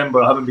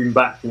September. I haven't been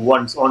back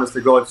once, honest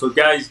to God. So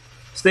guys,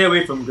 stay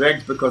away from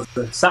Greg's, because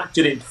the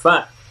saturated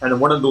fat in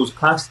one of those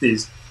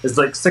pasties is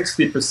like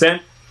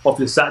 60% of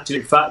the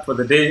saturated fat for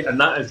the day, and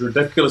that is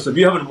ridiculous. If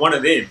you're having one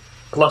of them,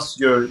 plus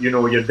your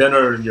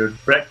dinner and your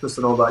breakfast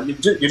and all that,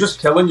 you're just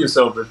killing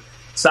yourself with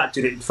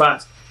saturated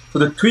fats. So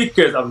the tweak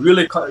is I've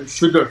really cut out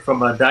sugar from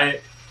my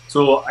diet.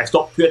 So I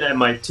stopped putting it in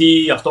my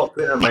tea, I've stopped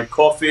putting it in my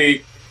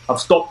coffee, I've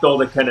stopped all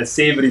the kind of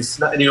savoury,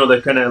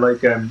 the kind of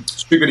like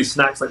sugary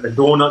snacks like the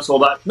donuts, all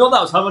that. Not that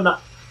I was having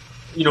that,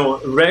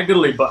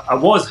 regularly, but I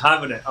was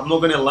having it, I'm not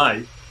going to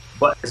lie.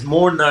 But it's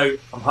more now,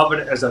 I'm having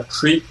it as a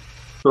treat.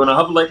 So when I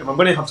have if I'm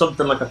going to have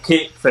something like a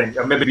cake thing,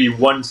 it maybe be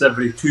once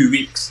every 2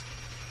 weeks.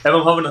 If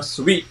I'm having a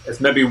sweet, it's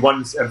maybe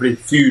once every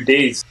few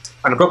days.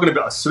 And I'm talking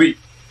about a sweet,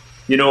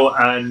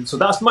 and so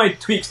that's my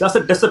tweaks. That's the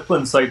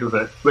discipline side of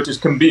it, which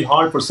can be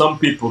hard for some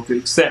people to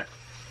accept.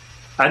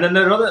 And then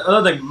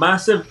another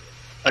thing,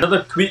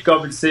 another tweak I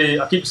would say,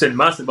 I keep saying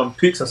massive, but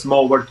tweak's a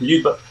small word to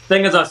use, but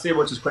thing as I say,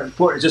 which is quite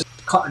important, is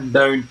just cutting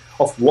down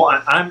of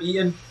what I'm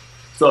eating.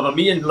 So if I'm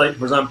eating, like,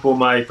 for example,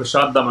 my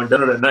prashadam, my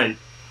dinner at night,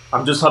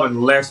 I'm just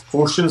having less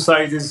portion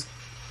sizes,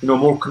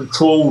 more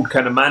controlled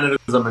kind of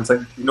mannerism, and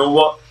saying, you know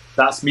what,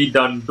 that's me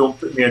done, don't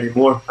put me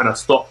anymore, and I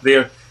stop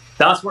there.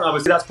 That's what I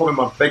would say, that's probably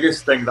my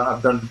biggest thing that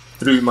I've done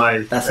through my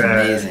that's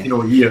amazing.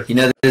 Year.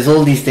 There's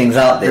all these things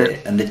out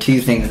there, and the two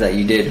things that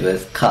you did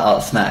was cut out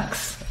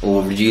snacks,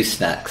 or reduce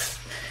snacks,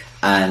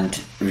 and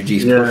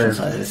reduce portion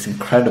size. It's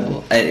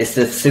incredible. It's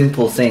the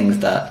simple things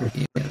that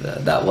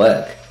that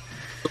work.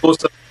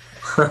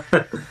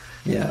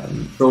 Yeah,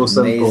 so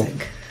amazing.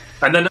 Simple.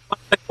 And then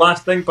the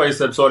last thing,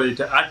 Faisal, sorry,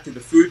 to add to the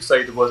food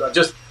side was I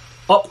just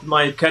upped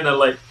my kind of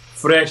like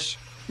fresh,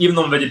 even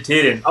though I'm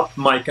vegetarian, upped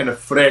my kind of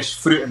fresh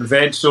fruit and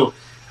veg. So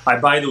I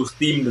buy those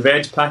steamed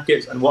veg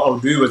packets, and what I'll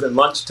do is at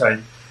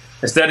lunchtime,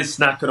 instead of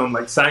snacking on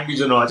like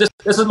sandwiches and all, this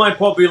is my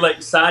probably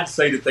like sad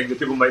side of things that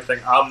people might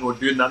think I'm not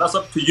doing that. That's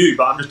up to you,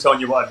 but I'm just telling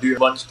you what I do at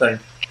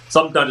lunchtime.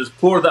 Sometimes just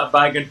pour that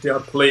bag into a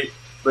plate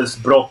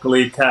with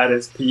broccoli,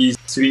 carrots, peas,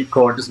 sweet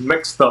corn, just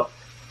mixed up,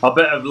 a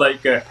bit of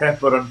like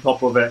pepper on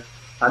top of it,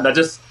 and I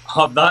just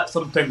have that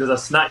sometimes as a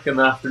snack in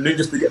the afternoon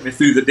just to get me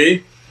through the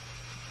day.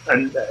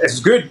 And it's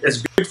good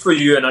for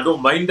you, and I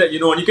don't mind it,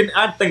 and you can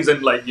add things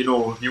in, like,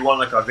 if you want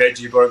like a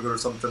veggie burger or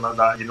something like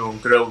that,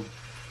 grilled,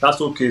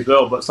 that's okay as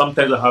well. But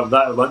sometimes I have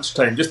that at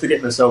lunchtime just to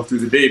get myself through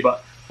the day.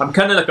 But I'm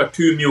kind of like a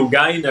 2-meal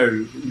guy now,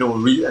 in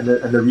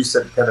the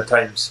recent kind of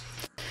times.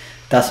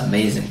 That's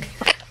amazing.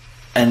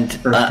 And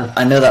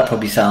I know that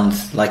probably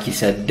sounds, like you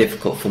said,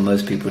 difficult for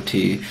most people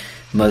to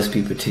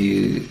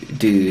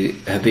do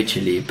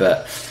habitually,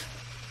 but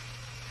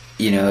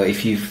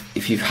if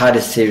you've had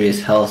a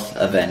serious health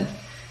event,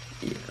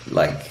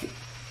 like,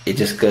 it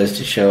just goes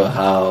to show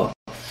how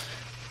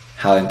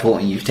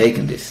important you've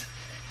taken this.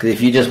 Because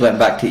if you just went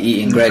back to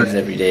eating Greg's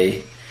every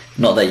day,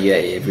 not that you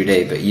ate it every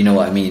day, but you know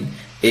what I mean,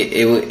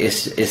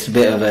 it's a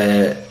bit of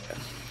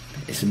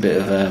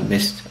a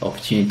missed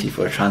opportunity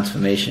for a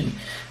transformation.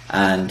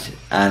 And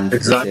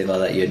exactly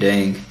that you're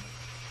doing,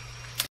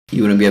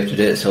 you wouldn't be able to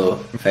do it so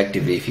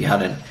effectively if you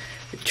hadn't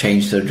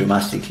changed so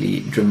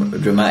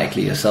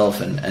dramatically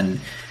yourself. And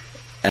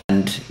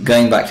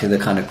going back to the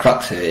kind of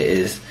crux of it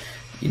is,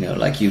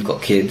 like, you've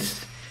got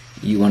kids,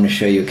 you want to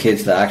show your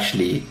kids that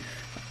actually,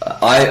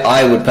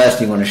 I would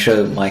personally want to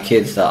show my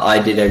kids that I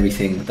did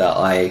everything that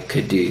I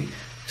could do.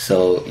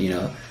 So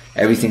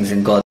everything's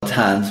in God's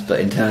hands, but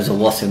in terms of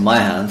what's in my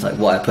hands, like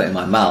what I put in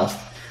my mouth,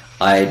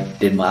 I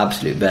did my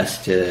absolute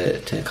best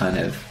to kind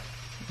of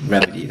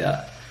remedy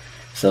that.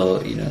 So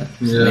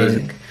it's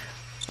amazing.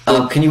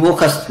 Can you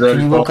walk us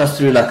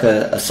through like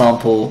a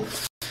sample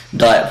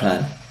diet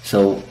plan?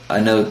 So I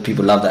know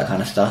people love that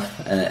kind of stuff.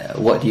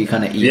 What do you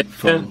kind of eat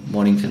from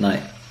morning to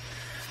night?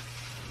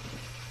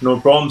 No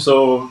problem.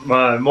 So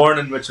my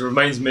morning, which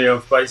reminds me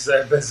of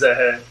bicep, is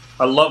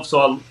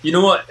you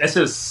know what? This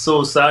is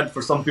so sad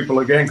for some people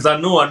again, because I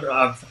know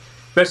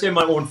especially in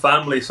my own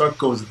family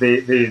circles,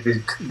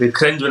 they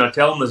cringe when I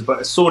tell them this,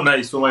 but it's so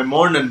nice. So my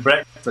morning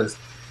breakfast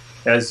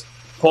is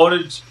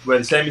porridge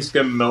with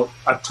semi-skim milk.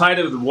 I tried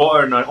it with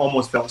water and I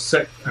almost felt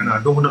sick, and I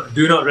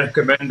do not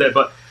recommend it.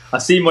 But I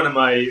seen one of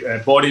my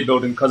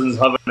bodybuilding cousins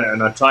having it,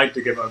 and I tried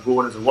to give it a go,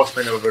 and it's the worst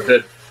thing I ever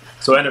did.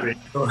 So anyway,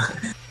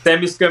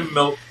 semi-skim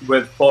milk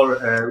with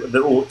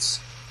the oats,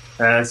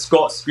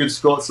 good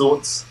Scots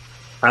oats,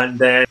 and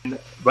then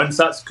once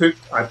that's cooked,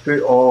 I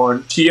put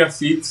on chia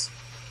seeds.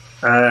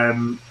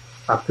 I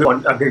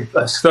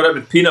stir it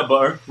with peanut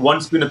butter,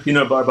 1 spoon of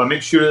peanut butter, but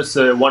make sure it's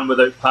one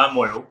without palm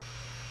oil.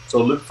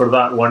 So look for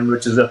that one,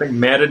 which is I think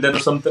Meriden or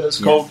something it's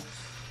called.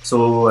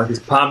 So this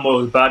palm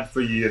oil is bad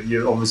for you if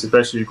you obviously,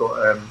 especially you've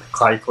got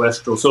high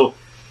cholesterol.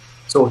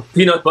 So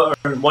peanut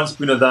butter, 1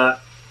 spoon of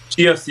that,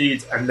 chia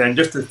seeds, and then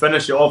just to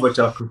finish it off, which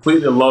I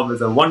completely love,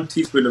 is 1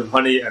 teaspoon of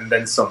honey and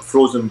then some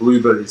frozen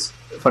blueberries.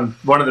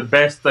 One of the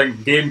best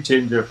things, game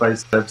changer, if I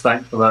said,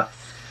 thanks for that.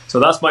 So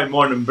that's my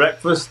morning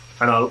breakfast,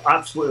 and I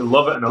absolutely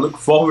love it, and I look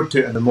forward to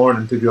it in the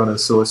morning, to be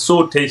honest. So it's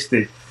so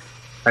tasty.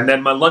 And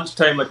then my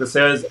lunchtime, like I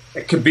said,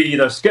 it could be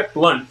either skip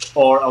lunch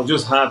or I'll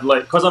just have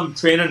because I'm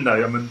training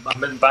now, I'm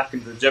in back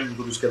into the gym,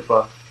 Guru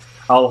Skipper.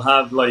 I'll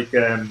have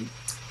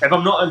if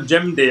I'm not on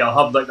gym day,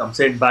 I'll have I'm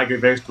saying bag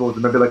of vegetables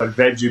and maybe a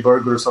veggie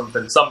burger or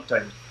something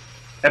sometimes.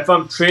 If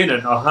I'm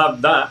training, I'll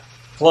have that,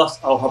 plus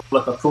I'll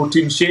have a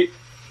protein shake,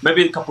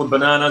 maybe a couple of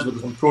bananas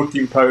with some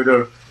protein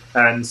powder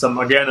and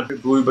I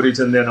put blueberries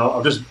in there, and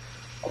I'll just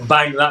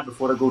bang that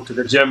before I go to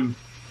the gym,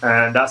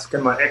 and that's kind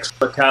of my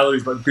extra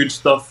calories but good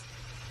stuff.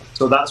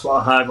 So that's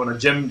what I have on a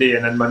gym day,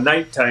 and then my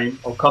night time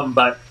I'll come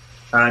back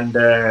and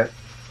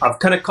I've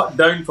kind of cut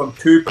down from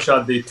 2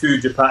 prashadhi, 2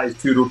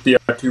 chapatis, 2 roti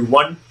to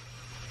 1.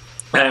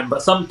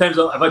 But sometimes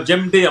if a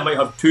gym day I might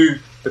have 2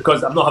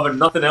 because I'm not having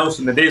nothing else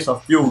in the day, so I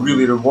feel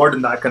really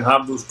rewarding that I can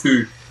have those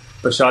 2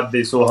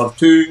 prashadhi. So I'll have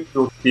 2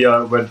 roti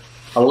with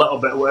a little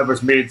bit of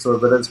whatever's made, so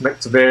whether it's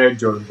mixed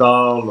veg or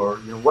dal or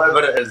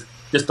whatever it is,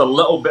 just a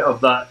little bit of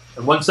that.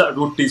 And once that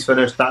roti's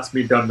finished, that's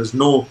me done. There's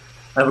no,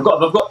 and if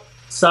I've got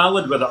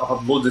salad with it, I'll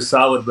have loads of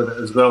salad with it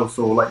as well.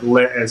 So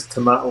lettuce,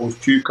 tomatoes,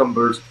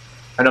 cucumbers,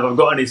 and if I've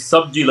got any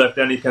sabji left,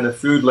 any kind of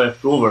food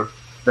left over,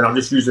 then I'll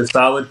just use the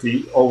salad to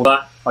eat all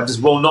that. I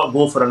just will not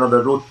go for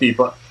another roti,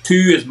 but 2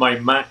 is my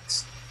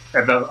max.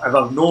 If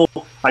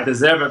I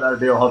deserve it that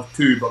day, I'll have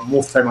 2, but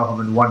most time I'll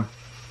have 1.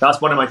 That's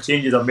one of my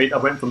changes I've made. I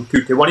went from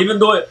 2 to 1, even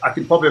though I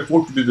can probably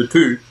afford to do the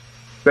 2,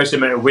 especially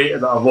the amount of weight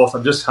that I've lost.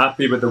 I'm just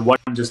happy with the 1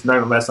 just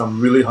now, unless I'm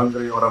really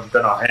hungry or I've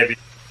done a heavy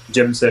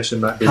gym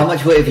session that day. How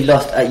much weight have you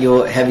lost at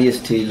your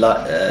heaviest to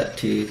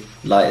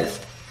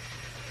lightest?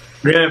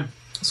 Yeah,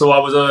 so I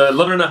was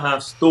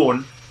 11.5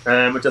 stone,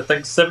 which I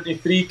think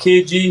 73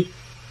 kg,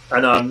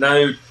 and I'm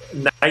now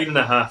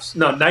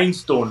 9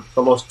 stone.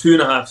 So I lost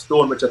 2.5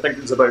 stone, which I think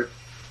is about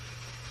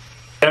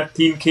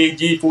 13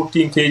 kg,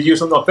 14 kg or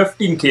something, or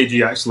 15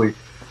 kg actually.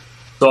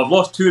 So I've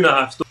lost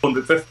 2.5 stone,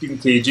 but 15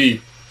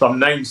 kg. So I'm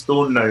 9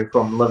 stone now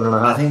from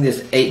 11.5. I think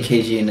there's 8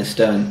 kg in a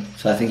stone,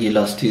 so I think you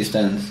lost 2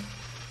 stones,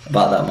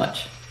 about that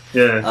much.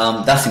 Yeah.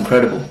 That's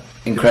incredible.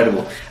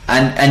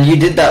 And you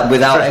did that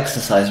without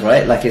exercise,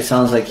 right? It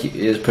sounds like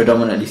it was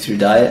predominantly through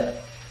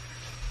diet.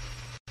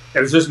 It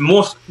was just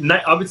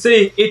I would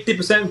say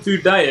 80%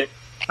 through diet,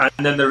 and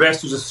then the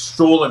rest was just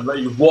strolling,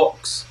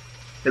 walks.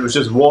 It was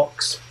just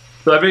walks.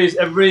 So every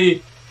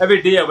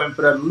day I went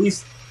for at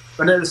least,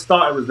 and at the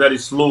start it was very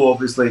slow,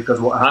 obviously, because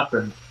what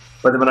happened.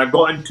 But then when I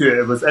got into it,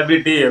 it was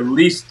every day at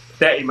least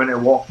 30-minute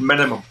walk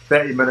minimum,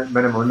 30-minute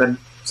minimum, and then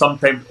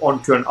sometimes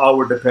on to an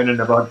hour, depending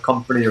if I had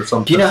company or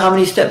something. Do you know how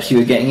many steps you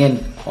were getting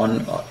in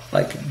on,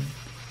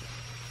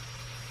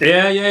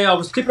 Yeah, I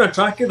was keeping a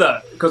track of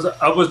that, because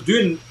I was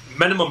doing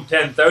minimum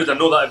 10,000. I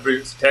know that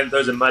every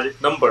 10,000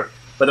 magic number,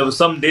 but there was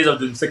some days I was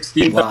doing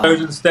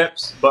 16,000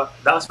 steps. But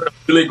that's when I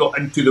really got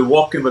into the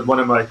walking with one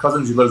of my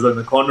cousins who lives around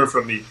the corner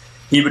from me.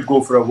 He would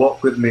go for a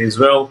walk with me as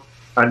well,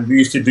 and we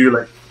used to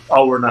do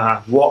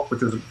hour-and-a-half walk,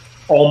 which was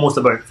almost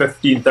about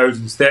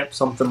 15,000 steps,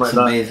 something like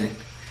that. Amazing.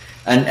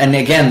 And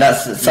again,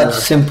 that's such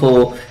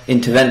simple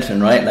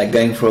intervention, right?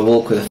 Going for a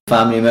walk with a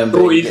family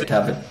member, you get to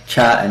have a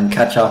chat and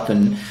catch up,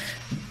 and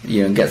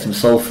get some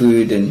soul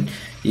food, and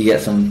you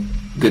get some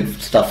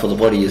good stuff for the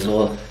body as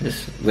well,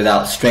 just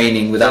without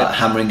straining, without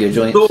hammering your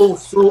joints.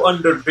 So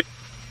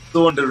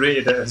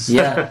underrated it is.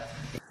 Yeah,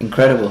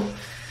 incredible.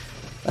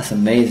 That's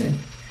amazing.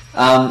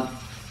 How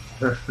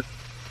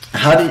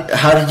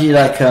did you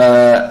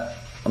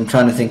I'm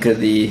trying to think of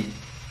the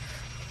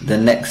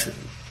next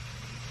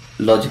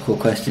logical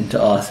question to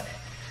ask.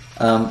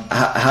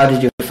 How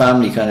did your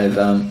family kind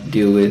of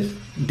deal with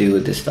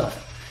this stuff?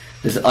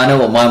 I know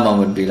what my mum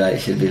would be like.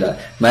 She'd be like,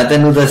 "Main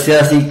tenu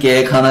dasya si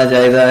ke khana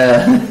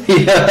chahida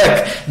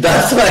hai."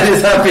 That's why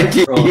this happened to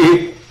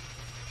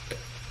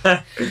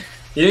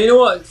you. You know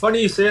what?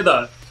 Funny you say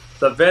that.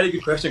 It's a very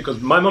good question, because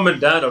my mum and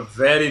dad are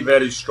very,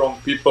 very strong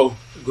people.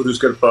 Guru's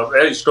Kirpa,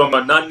 very strong.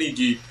 My nanny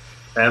ji,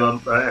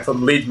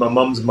 from Leeds, my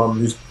mum's mum,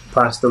 who's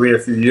passed away a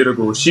few years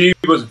ago, she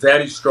was a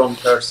very strong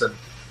person,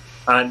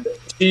 and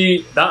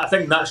I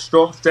think that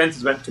strong strength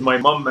has went to my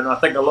mum, and I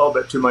think a little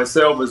bit to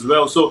myself as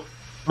well. So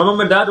my mum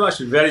and dad were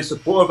actually very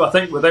supportive. I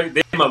think without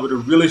them, I would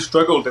have really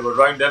struggled. They were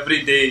around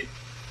every day,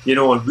 you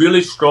know, and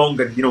really strong,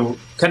 and, you know,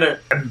 kind of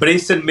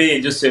embracing me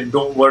and just saying,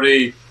 "Don't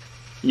worry,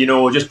 you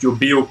know, just you'll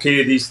be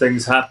okay. These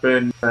things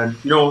happen," and,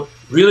 you know,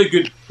 really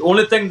good. The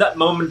only thing that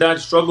my mum and dad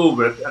struggle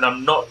with, and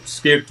I'm not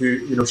scared to,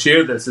 you know,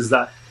 share this, is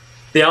that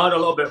they are a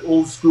little bit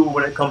old school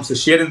when it comes to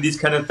sharing these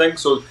kind of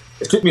things. So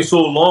it took me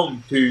so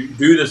long to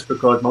do this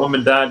because my mum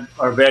and dad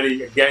are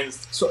very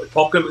against sort of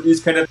talking about these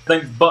kind of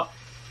things. But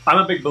I'm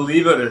a big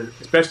believer,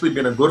 especially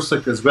being a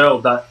Gursikh as well,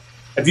 that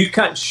if you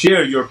can't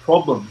share your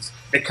problems,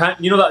 it can't,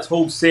 you know, that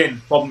whole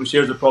saying, problem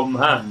shares a problem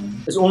half.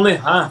 It's only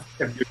half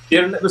if you're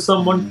sharing it with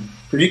someone.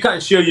 If you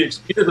can't share your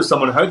experience with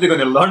someone, how are they going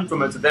to learn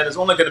from it? So then it's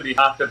only going to be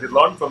half if they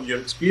learn from your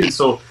experience.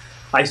 So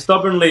I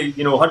stubbornly,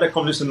 you know, had a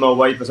conversation with my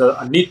wife. I said,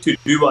 I need to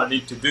do what I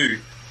need to do.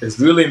 It's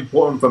really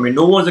important for me.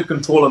 No one's in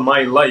control of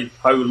my life,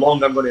 how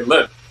long I'm going to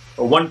live.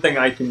 But one thing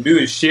I can do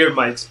is share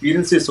my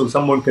experiences so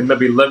someone can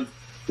maybe live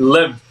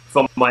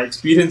from my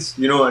experience,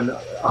 you know, and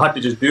I had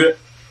to just do it.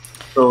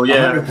 So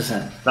yeah,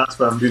 100%. That's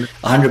what I'm doing.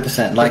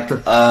 100%. Like,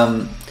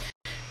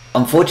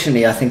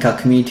 unfortunately, I think our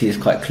community is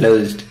quite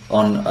closed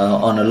on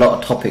a lot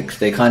of topics.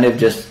 They kind of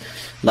just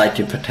like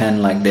to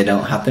pretend like they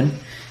don't happen.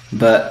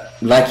 But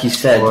like you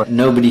said,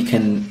 nobody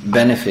can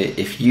benefit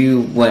if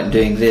you weren't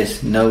doing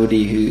this.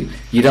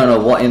 You don't know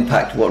what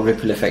impact, what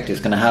ripple effect it's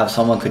going to have.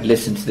 Someone could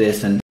listen to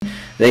this and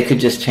they could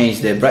just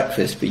change their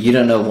breakfast, but you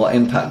don't know what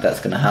impact that's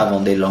going to have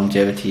on their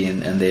longevity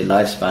and their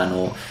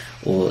lifespan.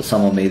 Or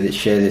someone may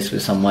share this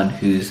with someone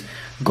who's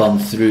gone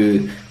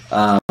through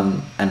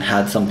and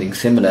had something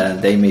similar,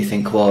 and they may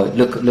think, well,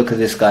 look at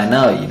this guy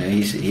now. You know,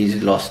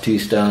 he's lost 2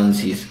 stones.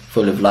 He's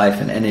full of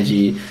life and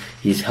energy.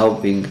 He's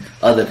helping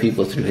other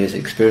people through his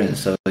experience.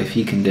 So if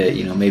he can do it,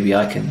 you know, maybe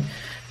I can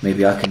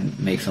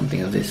make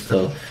something of this.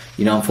 So,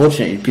 you know,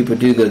 unfortunately, people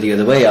do go the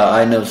other way.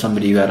 I know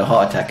somebody who had a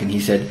heart attack, and he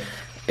said,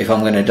 if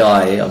I'm going to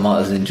die, I might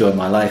as well enjoy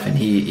my life. And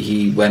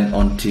he went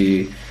on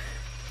to,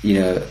 you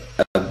know,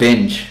 a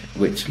binge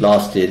which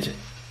lasted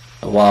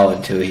a while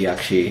until he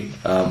actually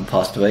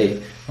passed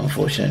away,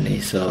 unfortunately.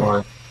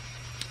 So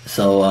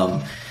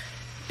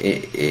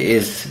it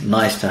is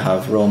nice to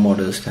have role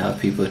models, to have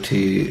people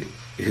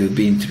who've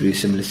been through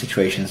similar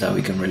situations that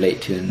we can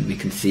relate to, and we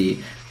can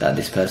see that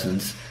this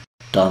person's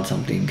done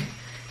something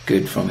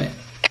good from it.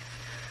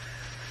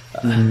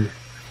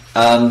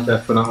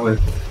 Definitely.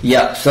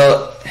 Yeah,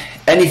 so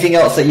anything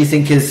else that you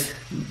think is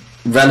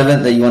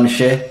relevant that you want to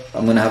share?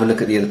 I'm going to have a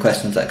look at the other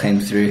questions that came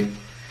through.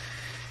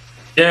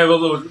 Yeah,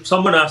 well,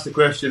 someone asked the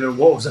question of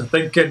what was I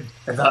thinking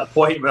at that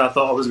point when I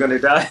thought I was going to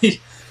die.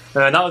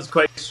 And that was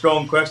quite a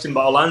strong question,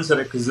 but I'll answer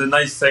it because it's a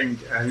nice thing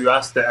who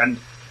asked it. And,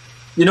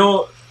 you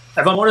know,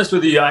 if I'm honest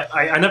with you,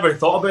 I never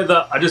thought about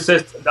that. I just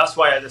said, that's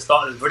why at the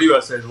start of this video I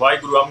said, why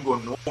Guru, I'm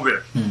going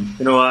nowhere.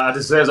 You know, I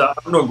just said,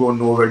 I'm not going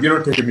nowhere, you're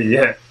not taking me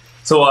yet.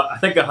 So I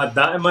think I had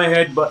that in my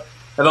head. But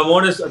if I'm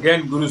honest,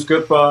 again, Guru's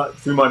Kripa,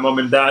 through my mum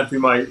and dad, through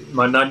my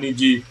Nani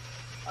ji,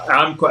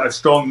 I'm quite a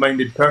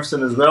strong-minded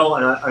person as well,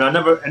 and I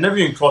never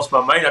even crossed my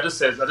mind. I just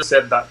said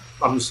that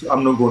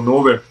I'm not going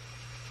nowhere.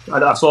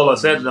 And that's all I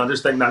said, and I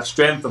just think that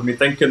strength of me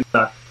thinking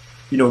that,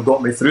 you know,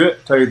 got me through it.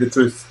 To tell you the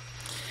truth.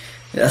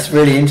 That's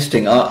really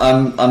interesting.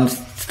 I'm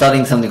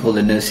studying something called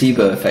the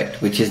nocebo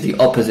effect, which is the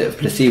opposite of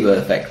placebo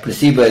effect.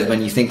 Placebo is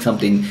when you think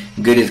something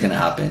good is going to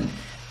happen,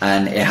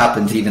 and it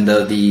happens even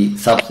though the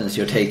substance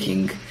you're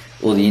taking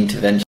or the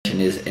intervention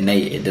is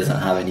innate. It doesn't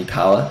have any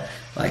power.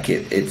 Like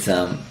it's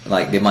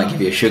like they might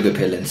give you a sugar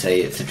pill and say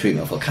it's a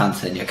treatment for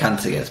cancer and your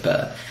cancer gets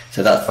better.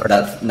 So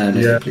that's known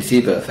as the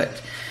placebo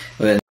effect.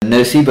 Where the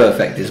nocebo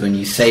effect is when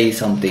you say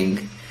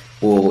something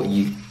or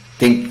you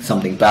think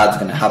something bad's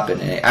going to happen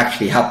and it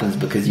actually happens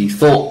because you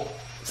thought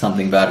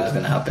something bad was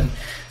going to happen.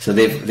 So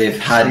they've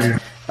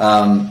had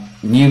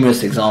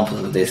numerous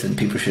examples of this, and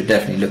people should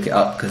definitely look it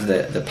up because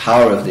the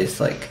power of this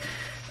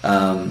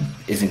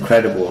is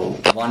incredible.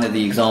 One of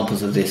the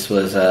examples of this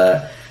was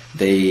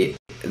they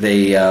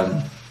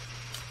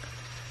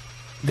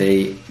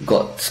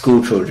got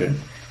school children,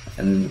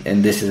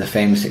 and this is a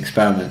famous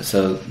experiment.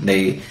 So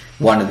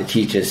one of the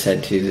teachers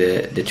said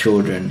to the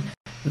children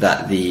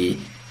that the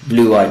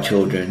blue-eyed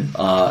children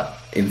are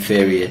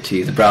inferior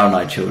to the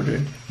brown-eyed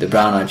children. The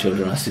brown-eyed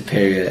children are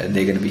superior, and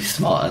they're going to be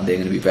smart, and they're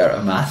going to be better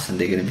at maths, and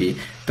they're going to be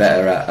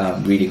better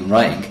at reading and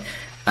writing.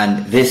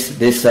 And this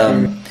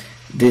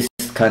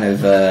kind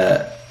of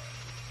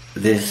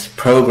this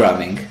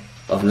programming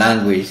of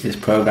language, this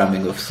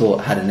programming of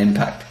thought had an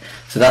impact.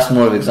 So that's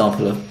more of an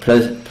example of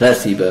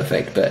placebo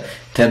effect. But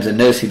in terms of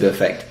nocebo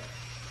effect,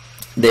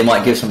 they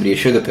might give somebody a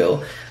sugar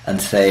pill and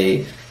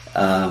say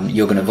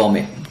you're going to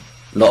vomit.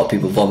 A lot of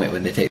people vomit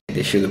when they take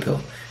the sugar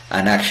pill,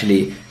 and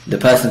actually the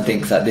person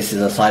thinks that this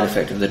is a side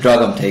effect of the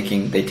drug I'm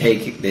taking. They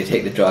take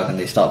the drug and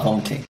they start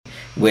vomiting,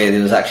 where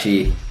there's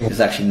actually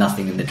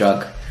nothing in the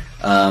drug.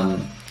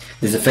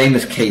 There's a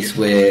famous case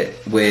where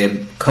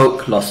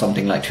Coke lost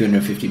something like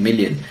 250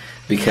 million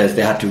because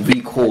they had to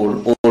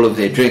recall all of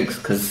their drinks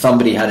because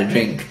somebody had a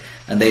drink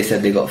and they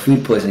said they got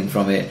food poisoning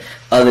from it.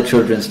 Other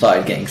children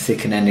started getting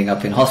sick and ending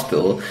up in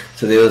hospital.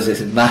 So there was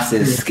this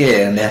massive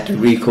scare, and they had to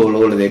recall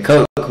all of their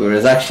Coke.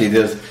 Whereas actually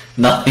there was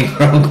nothing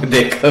wrong with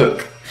their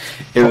Coke.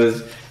 It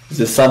was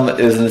just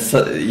somebody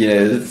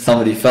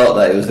felt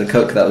that it was the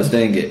Coke that was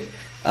doing it.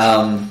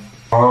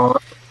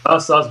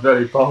 That's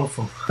very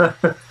powerful.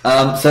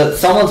 So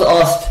someone's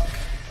asked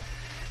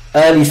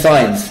early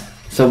signs.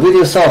 So with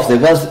yourself, there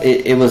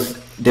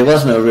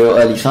was no real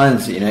early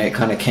signs. It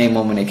kind of came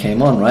on when it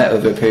came on, right?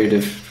 Over a period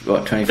of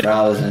 24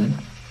 hours and.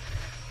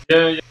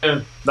 Yeah,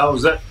 that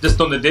was it.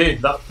 Just on the day,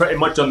 pretty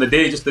much on the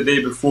day, just the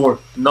day before.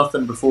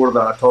 Nothing before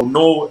that at all.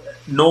 No,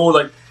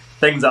 like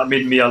things that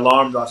made me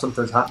alarmed that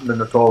something's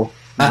happening at all.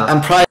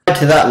 And prior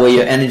to that, were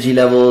your energy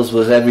levels,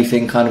 was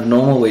everything kind of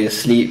normal? Were your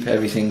sleep,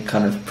 everything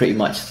kind of pretty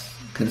much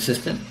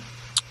consistent?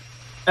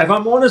 If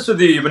I'm honest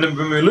with you, when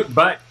we look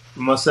back,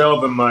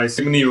 myself and my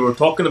Singh, we were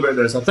talking about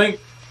this, I think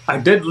I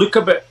did look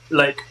a bit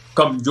like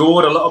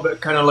kamjor, a little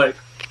bit kind of like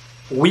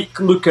weak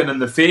looking in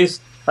the face.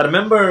 I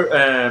remember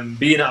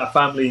being at a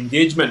family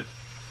engagement,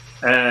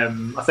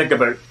 I think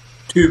about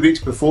 2 weeks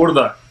before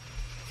that.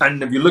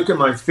 And if you look at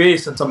my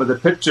face and some of the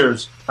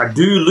pictures, I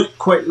do look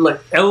quite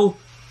like ill.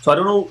 So I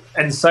don't know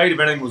inside if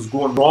anything was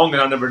going wrong,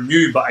 and I never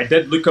knew, but I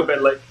did look a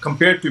bit like,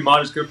 compared to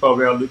Maharaj Kripa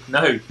where I look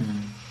now,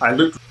 I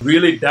looked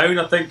really down,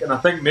 I think, and I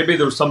think maybe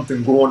there was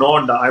something going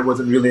on that I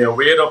wasn't really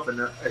aware of,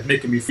 and it's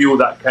making me feel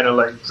that kind of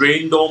like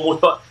drained almost.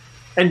 But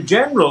in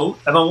general,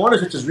 if I'm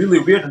honest, which is really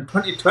weird, in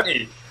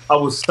 2020, I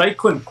was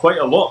cycling quite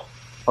a lot.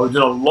 I was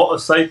doing a lot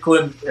of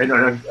cycling, and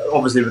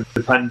obviously with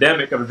the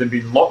pandemic, everything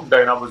being locked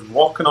down, I was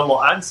walking a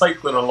lot and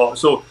cycling a lot.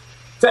 So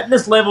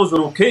fitness levels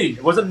were okay.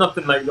 It wasn't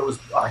nothing like that was,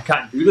 I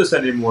can't do this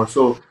anymore.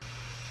 So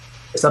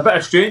it's a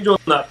bit strange on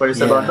that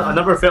basis, but I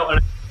never felt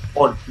anything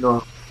odd,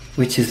 no.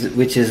 Which is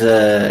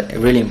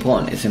really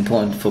important. It's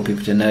important for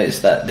people to notice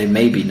that there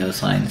may be no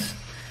signs.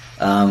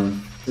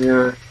 Someone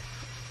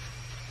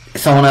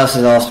else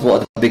has asked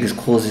what are the biggest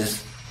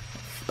causes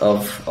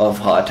of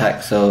heart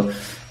attack. So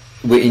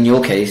in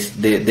your case,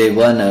 they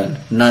were known.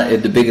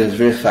 The biggest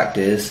risk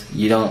factor is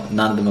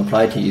none of them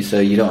apply to you. So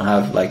you don't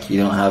have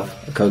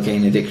a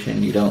cocaine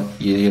addiction.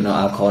 You're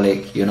not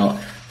alcoholic. You're not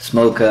a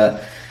smoker.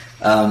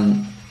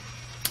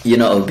 You're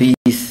not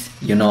obese.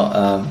 You're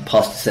not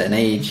past a certain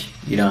age.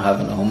 You don't have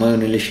a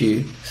hormonal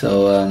issue.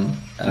 So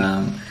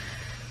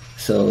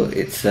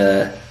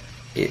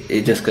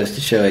it just goes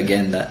to show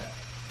again that.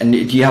 And do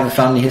you have a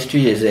family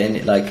history? Is there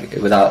any, like,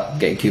 without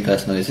getting too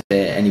personal, is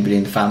there anybody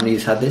in the family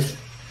who's had this?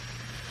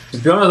 To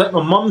be honest, like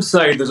my mum's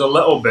side, there's a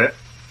little bit,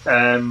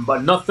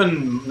 but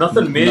nothing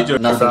major.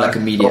 Nothing like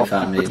immediate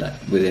family, like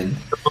within.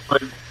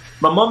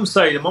 My mum's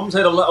side a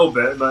little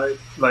bit,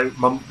 like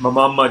my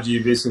mama G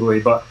basically,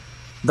 but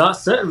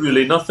that's it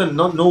really. Nothing,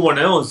 no one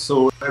else.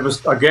 So it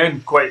was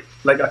again quite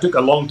like I took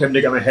a long time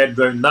to get my head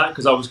around that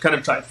because I was kind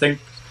of trying to think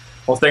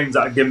of things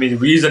that give me the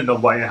reason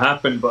of why it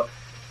happened, but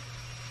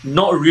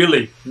not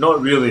really.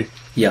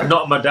 Yeah.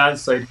 Not my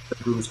dad's side,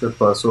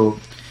 so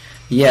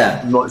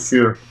yeah, I'm not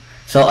sure.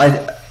 So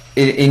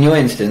in your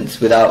instance,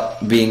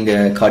 without being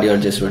a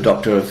cardiologist or a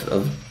doctor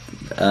of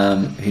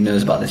who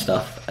knows about this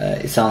stuff,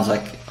 it sounds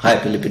like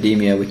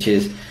hyperlipidemia, which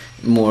is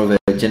more of a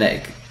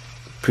genetic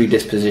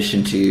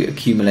predisposition to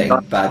accumulating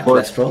bad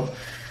cholesterol.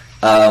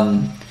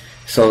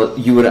 So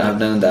you wouldn't have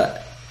known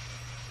that.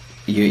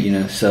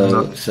 It's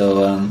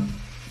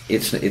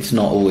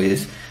not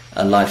always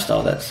a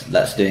lifestyle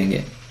that's doing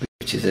it,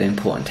 which is an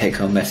important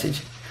take-home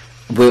message.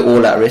 We're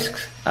all at risk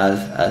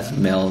as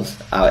males,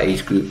 our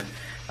age group.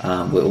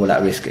 We're all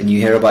at risk, and you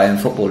hear about it in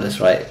footballers,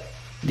 right?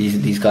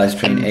 These guys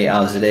train 8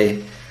 hours a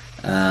day,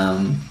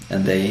 and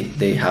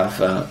they have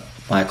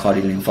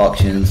myocardial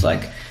infarctions.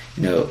 Like,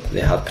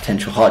 they have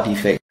potential heart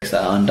defects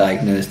that are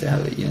undiagnosed. They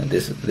have,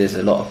 there's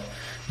a lot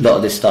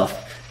of this stuff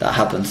that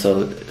happens.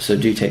 So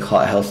do take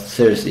heart health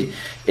seriously.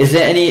 Is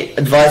there any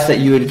advice that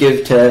you would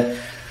give to,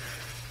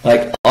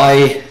 like,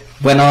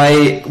 when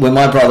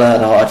my brother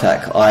had a heart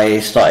attack, I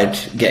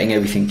started getting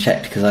everything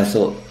checked because I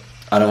thought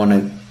I don't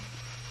want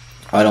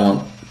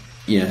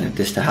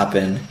this to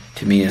happen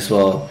to me as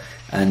well,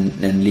 and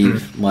then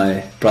leave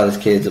my brother's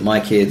kids and my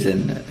kids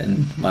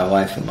and my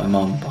wife and my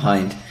mum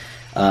behind.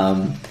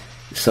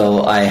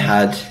 So I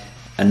had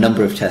a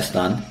number of tests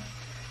done,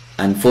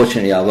 and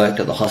fortunately I worked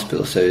at the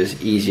hospital, so it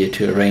was easier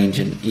to arrange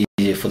and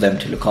easier for them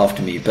to look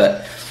after me.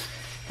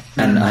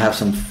 And I have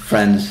some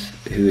friends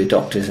who are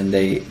doctors, and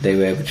they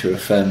were able to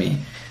refer me.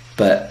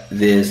 But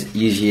there's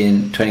usually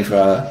in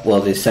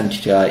 24-hour, there's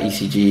 72-hour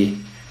ECG,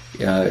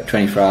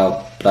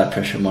 24-hour blood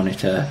pressure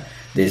monitor.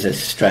 There's a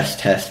stress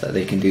test that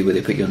they can do where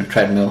they put you on a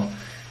treadmill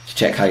to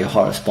check how your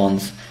heart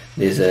responds.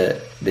 There's a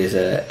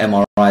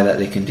MRI that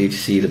they can do to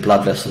see the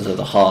blood vessels of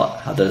the heart,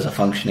 how those are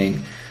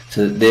functioning.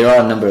 So there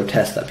are a number of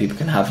tests that people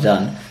can have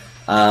done.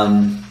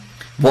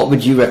 What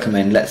would you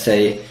recommend? Let's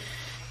say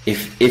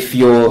if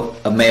you're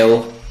a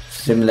male,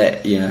 similar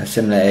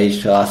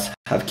age to us,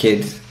 have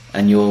kids,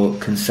 and you're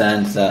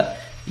concerned that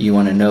you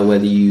want to know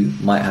whether you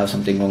might have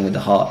something wrong with the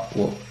heart,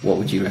 what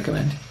would you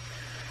recommend?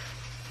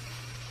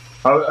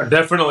 I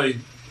definitely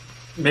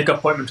make an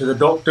appointment to the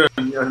doctor,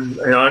 and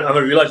you know, I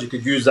realised you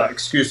could use that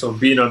excuse of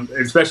being on,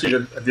 especially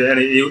if you're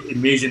any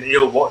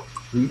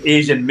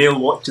Asian male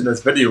watching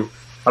this video.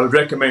 I would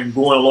recommend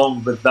going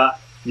along with that,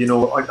 you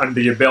know,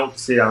 under your belt to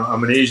say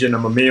I'm an Asian,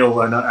 I'm a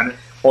male, and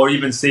or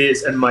even say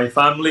it's in my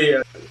family.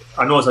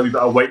 I know it's a wee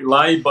bit of a white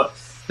lie, but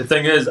the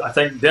thing is, I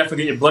think definitely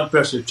get your blood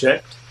pressure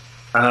checked,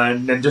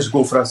 and then just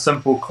go for a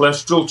simple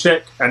cholesterol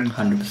check. And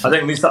 100%. I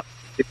think at least that's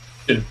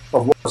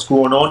of what's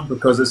going on,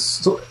 because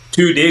it's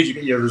 2 days you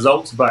get your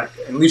results back.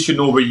 At least you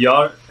know where you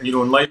are, you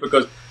know, in life.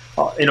 Because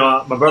you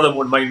know, my brother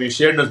won't mind me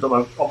sharing this,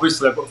 but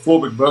obviously I've got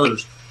 4 big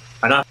brothers,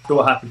 and after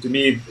what happened to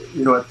me,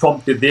 you know, it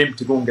prompted them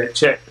to go and get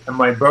checked. And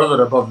my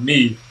brother above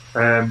me,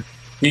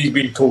 he's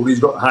been told he's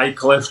got high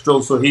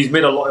cholesterol, so he's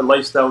made a lot of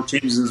lifestyle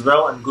changes as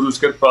well. And Guru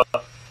Skirpa,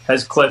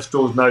 his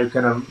cholesterol is now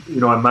kind of, you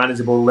know, a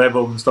manageable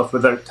level and stuff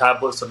without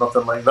tablets or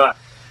nothing like that.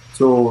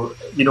 So,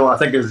 you know, I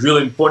think it's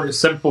really important.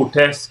 Simple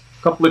tests,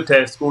 couple of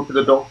tests, go to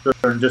the doctor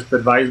and just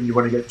advise them you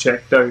want to get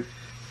checked out.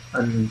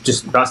 And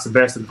just that's the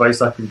best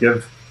advice I can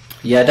give.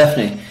 Yeah,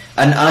 definitely.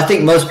 And I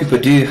think most people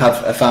do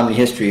have a family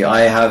history.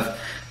 I have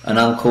an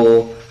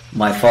uncle,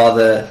 my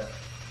father,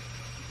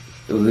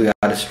 who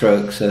had a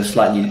stroke, so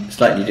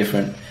slightly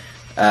different.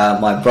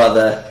 My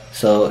brother,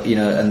 so you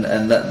know,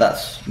 and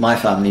that's my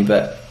family,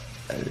 but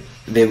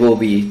there will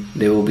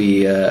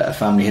be a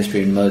family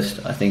history in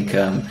most, I think,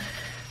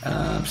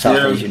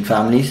 South Asian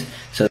families.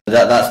 So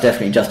that's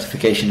definitely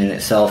justification in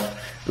itself.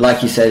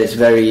 Like you said, it's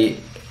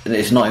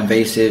not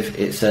invasive.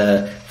 It's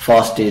a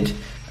fasted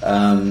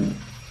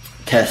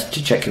test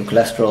to check your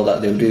cholesterol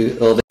that they'll do,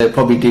 or they'll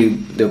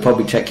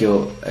probably check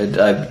your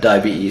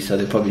diabetes. So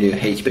they'll probably do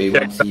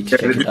HbA1c to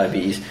check your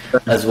diabetes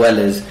as well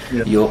as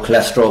your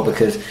cholesterol,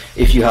 because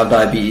if you have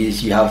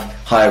diabetes, you have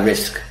higher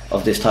risk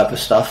of this type of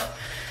stuff.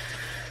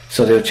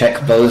 So they'll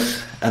check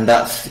both, and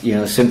that's, you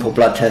know, simple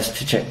blood test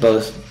to check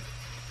both.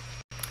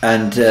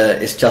 And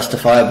it's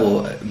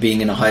justifiable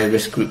being in a high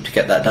risk group to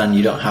get that done.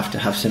 You don't have to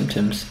have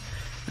symptoms,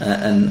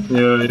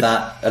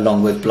 that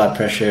along with blood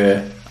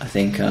pressure, I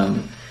think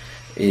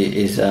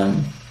is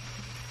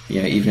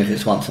you know, even if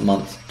it's once a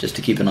month, just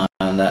to keep an eye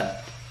on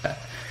that.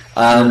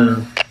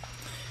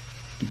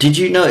 Did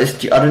you notice?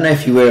 I don't know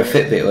if you wear a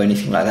Fitbit or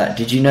anything like that.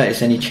 Did you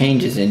notice any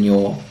changes in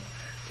your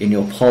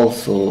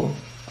pulse? Or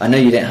I know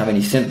you didn't have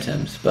any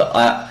symptoms, but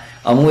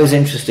I'm always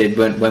interested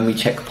when we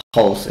check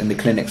pulse in the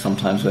clinic.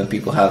 Sometimes when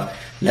people have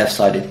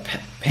left-sided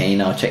pain,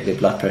 I'll check their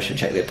blood pressure,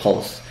 check their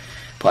pulse,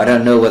 but I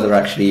don't know whether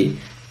actually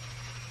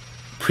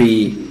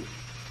pre-heart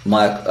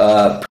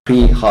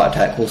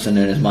attack, also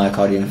known as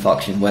myocardial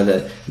infarction,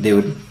 whether there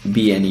would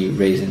be any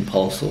raise in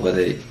pulse, or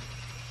whether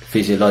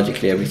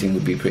physiologically everything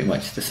would be pretty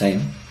much the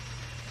same.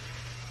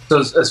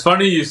 So it's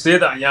funny you say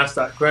that and you ask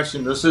that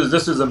question. This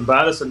is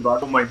embarrassing, but I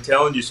don't mind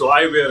telling you. So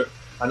I wear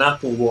an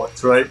Apple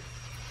Watch, right?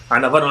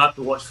 And I've had an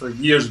Apple Watch for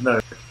years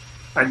now,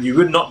 and you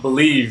would not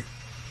believe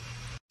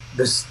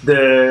this,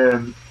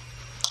 the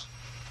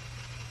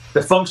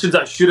functions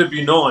that should have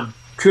been on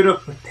could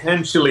have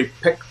potentially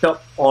picked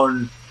up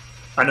on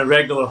an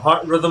irregular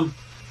heart rhythm,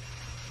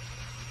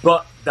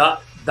 but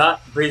that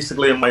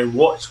basically in my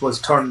watch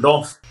was turned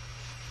off,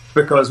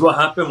 because what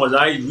happened was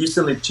I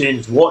recently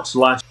changed watch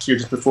last year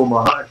just before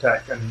my heart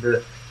attack, and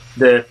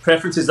the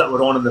preferences that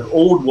were on in the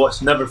old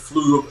watch never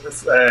flew,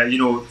 you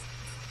know,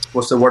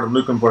 what's the word I'm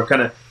looking for,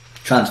 kind of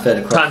transferred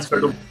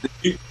over to the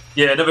new,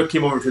 it never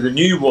came over to the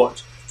new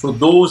watch, so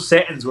those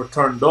settings were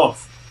turned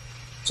off.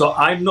 So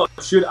I'm not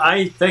sure.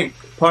 I think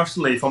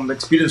personally, from the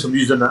experience of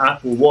using an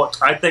Apple Watch,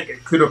 I think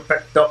it could have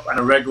picked up an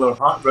irregular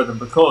heart rhythm,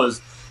 because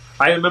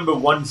I remember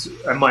once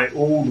in my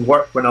old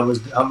work when I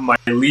was having my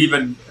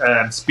leaving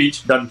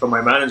speech done for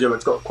my manager,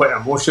 which got quite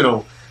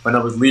emotional when I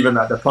was leaving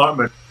that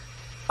department.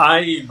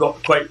 I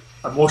got quite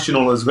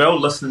emotional as well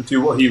listening to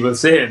what he was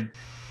saying.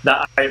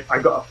 That I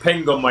got a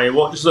ping on my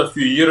watch just a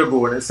few years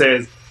ago, and it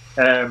says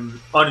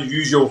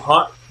unusual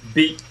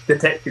heartbeat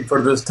detected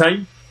for this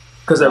time,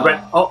 because it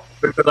went up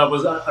because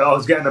I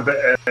was getting a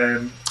bit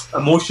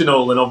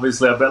emotional, and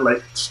obviously a bit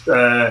like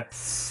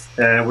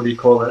what do you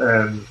call it,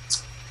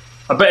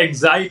 a bit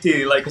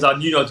anxiety, like, because I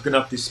knew I was going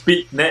to have to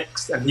speak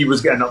next, and he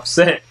was getting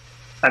upset,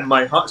 and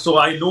my heart. So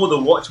I know the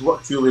watch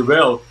works really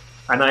well,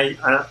 and I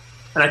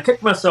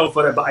kicked myself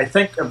for it. But I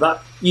think if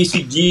that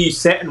ECG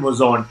setting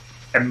was on,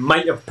 it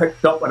might have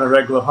picked up an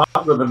irregular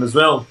heart rhythm as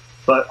well.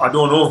 But I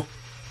don't know.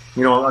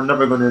 You know, I'm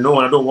never going to know,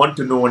 and I don't want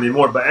to know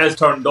anymore. But it is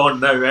turned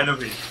on now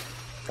anyway.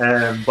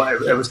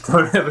 But it was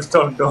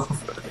turned off.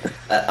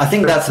 I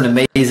think that's an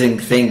amazing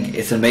thing.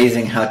 It's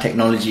amazing how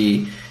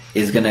technology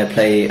is going to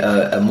play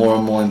a more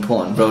and more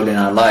important role in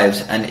our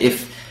lives. And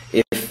if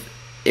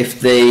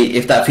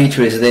that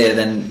feature is there,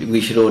 then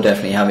we should all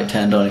definitely have it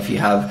turned on. If you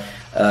have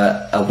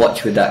a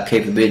watch with that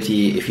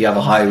capability, if you have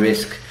a high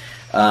risk,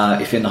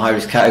 if you're in the high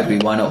risk category,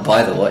 why not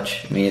buy the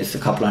watch? I mean, it's a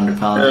couple £100.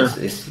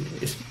 Yeah. It's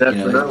you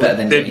know, it's better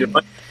than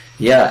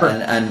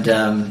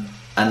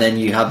and then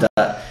you have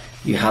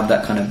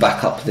that kind of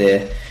backup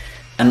there.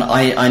 And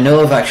I know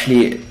of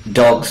actually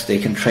dogs. They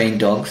can train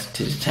dogs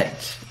to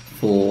detect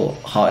for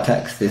heart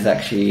attacks. There's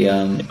actually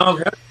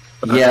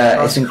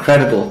Yeah, it's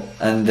incredible,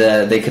 and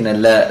they can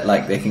alert,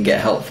 like they can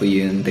get help for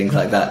you and things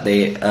like that.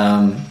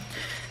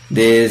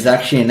 There's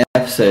actually an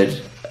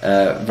episode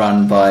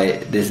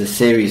there's a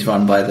series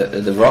run by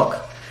the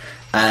Rock,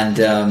 and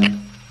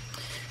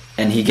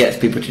he gets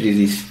people to do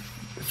these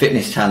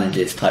fitness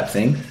challenges type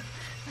things,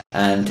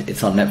 and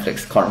it's on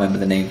Netflix. Can't remember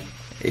the name.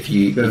 If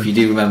you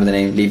do remember the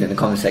name, leave it in the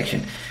comment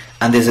section.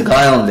 And there's a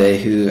guy on there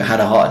who had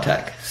a heart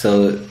attack,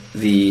 so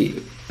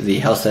the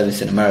health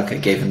service in America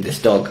gave him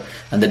this dog,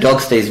 and the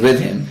dog stays with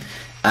him,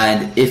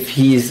 and if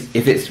his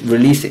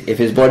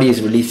body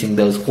is releasing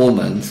those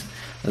hormones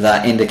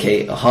that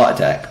indicate a heart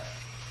attack,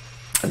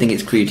 I think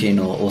it's creatine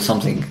or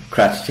something,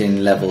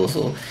 creatine levels,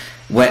 or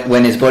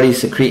when his body is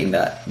secreting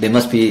that, there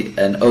must be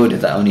an odor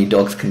that only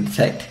dogs can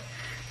detect,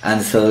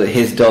 and so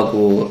his dog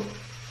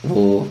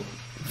will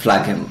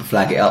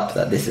flag it up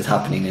that this is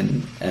happening,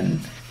 and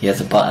he has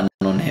a button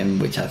on him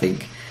which I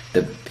think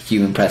the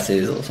human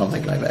presses or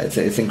something like that.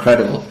 It's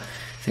incredible.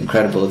 It's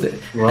incredible that,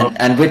 wow.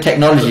 and with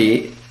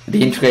technology,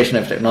 the integration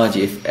of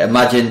technology.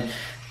 Imagine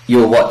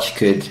your watch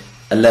could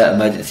alert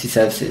emergency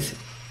services,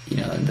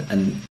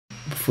 and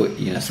before,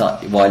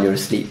 while you're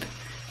asleep,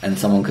 and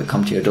someone could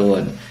come to your door,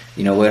 and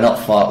we're not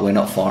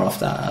far off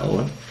that at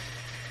all.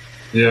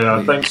 Yeah,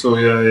 I think so.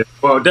 Yeah.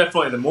 Well,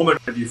 definitely at the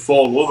moment, if you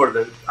fall over,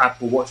 the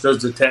Apple Watch does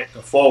detect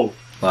a fall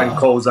and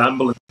calls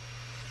ambulance.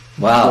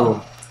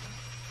 Wow.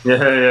 So,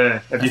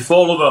 yeah. If you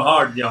fall over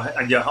hard,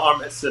 and your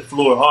arm hits the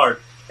floor hard,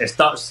 it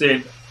starts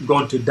saying,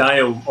 going to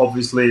dial,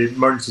 obviously,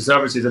 emergency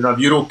services, and if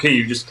you're okay,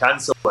 you just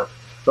cancel it.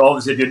 But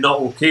obviously, if you're not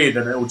okay,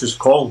 then it will just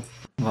call.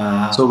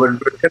 Wow. So we're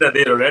kind of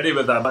there already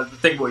with that. But I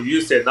think what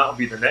you said, that'll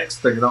be the next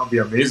thing, and that'll be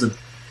amazing.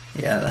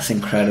 Yeah, that's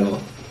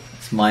incredible.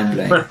 It's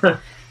mind-blowing.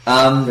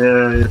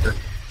 Yeah.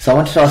 So I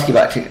wanted to ask you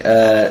about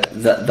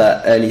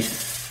that early...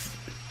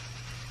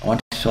 I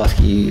wanted to ask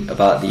you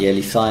about the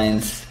early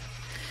signs,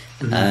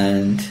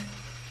 and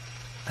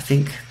I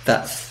think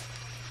that's...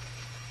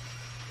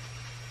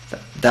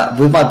 That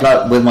with my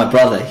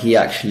brother, he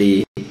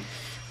actually,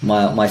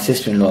 my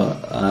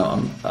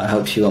sister-in-law, I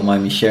hope she won't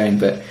mind me sharing,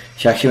 but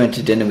she actually went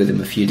to dinner with him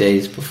a few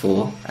days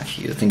before.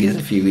 Actually, I think it was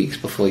a few weeks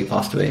before he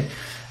passed away,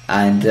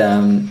 and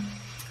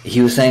he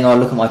was saying, "Oh,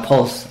 look at my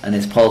pulse," and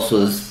his pulse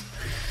was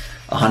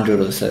 100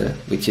 or so,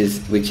 which is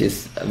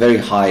a very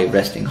high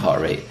resting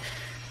heart rate.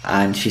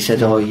 And she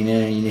said, "Oh, you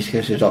need to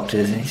go to the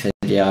doctors," and he said,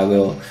 "Yeah, I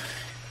will,"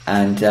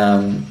 and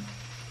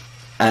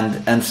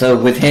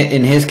so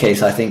in his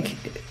case, I think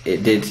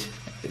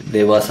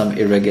there were some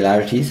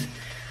irregularities,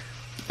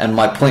 and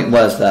my point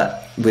was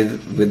that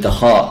with the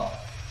heart,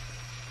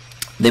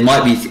 there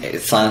might be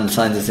signs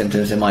and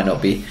symptoms, there might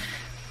not be,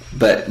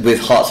 but with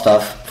heart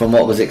stuff, from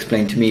what was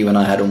explained to me when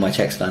I had all my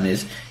checks done,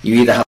 is you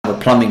either have a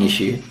plumbing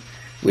issue,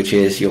 which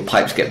is your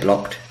pipes get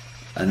blocked,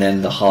 and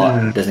then the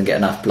heart doesn't get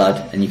enough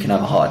blood, and you can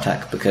have a heart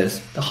attack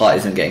because the heart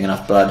isn't getting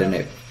enough blood and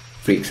it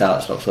freaks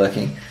out, stops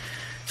working.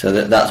 So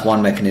that's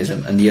one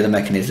mechanism, and the other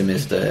mechanism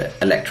is the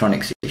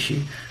electronics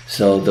issue.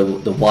 So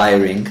the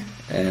wiring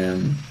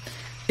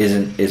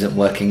isn't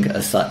working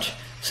as such.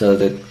 So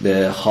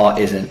the heart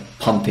isn't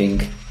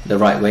pumping the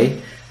right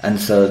way, and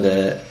so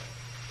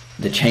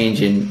the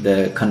change in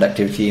the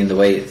conductivity and the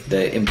way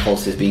the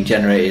impulse is being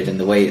generated and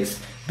the way it's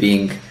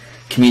being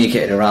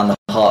communicated around the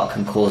heart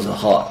can cause the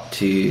heart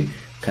to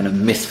kind of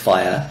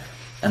misfire,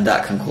 and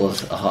that can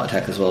cause a heart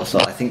attack as well. So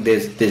I think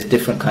there's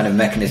different kind of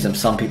mechanisms.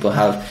 Some people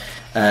have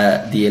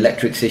the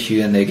electrics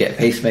issue and they get a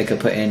pacemaker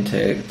put in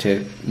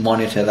to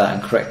monitor that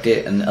and correct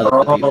it, and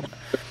other people,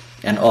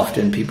 and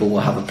often people will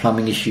have a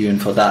plumbing issue,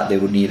 and for that they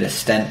would need a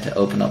stent to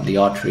open up the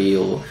artery,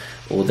 or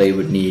they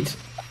would need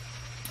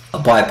a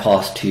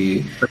bypass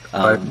to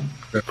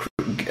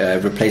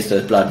replace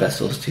those blood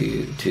vessels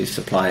to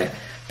supply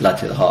blood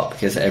to the heart,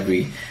 because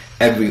every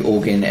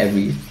organ,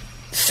 every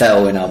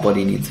cell in our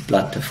body needs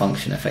blood to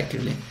function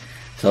effectively.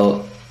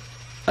 So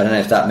I don't know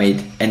if that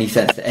made any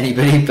sense to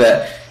anybody,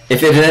 but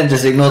if it didn't,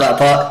 just ignore that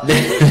part.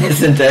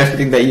 Listen to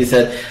everything that you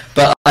said.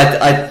 But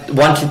I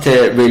wanted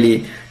to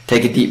really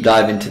take a deep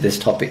dive into this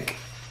topic,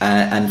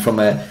 and from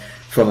a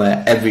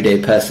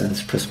everyday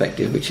person's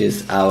perspective, which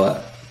is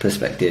our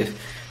perspective,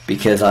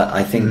 because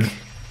I think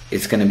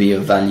it's going to be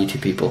of value to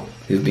people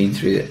who've been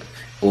through it,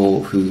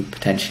 or who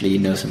potentially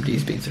know somebody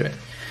who's been through it.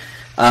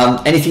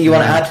 Anything you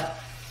want to add?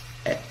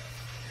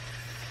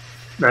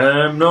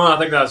 No, I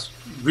think that's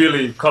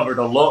really covered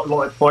a lot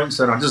of points,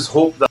 and I just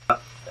hope that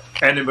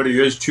anybody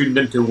who is tuned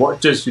in to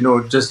watch this,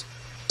 just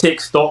take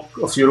stock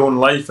of your own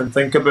life and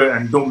think about it,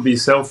 and don't be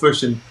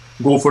selfish and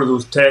go for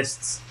those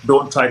tests.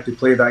 Don't try to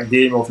play that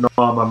game of, no,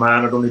 I'm a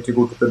man, I don't need to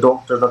go to the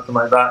doctor, nothing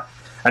like that.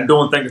 And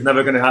don't think it's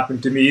never going to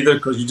happen to me either,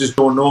 because you just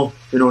don't know,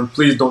 and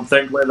please don't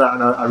think like that.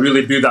 And I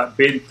really do that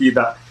beg,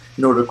 that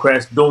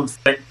request, don't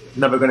think it's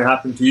never going to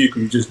happen to you,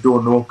 because you just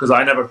don't know. Because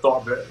I never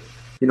thought about it,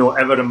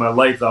 ever in my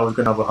life that I was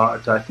going to have a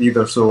heart attack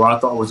either. So I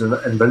thought I was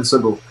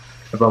invincible,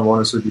 if I'm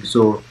honest with you.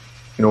 So,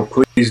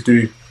 please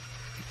do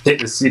take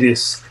this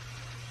serious.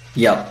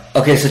 Yeah.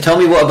 Okay, so tell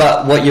me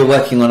what you're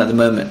working on at the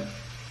moment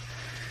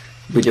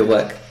with your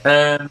work.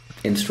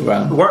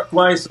 Instagram.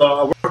 Work-wise,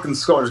 I work in the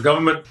Scottish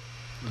Government.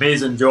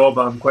 amazing job.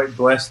 I'm quite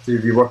blessed to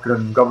be working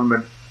in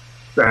government,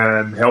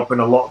 helping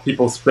a lot of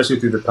people, especially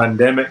through the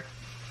pandemic.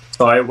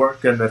 So I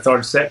work in the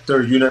third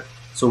sector unit.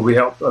 So we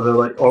help other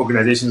like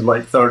organisations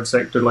like third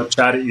sector, like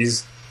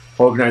charities,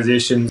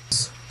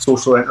 organisations,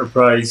 social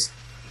enterprise,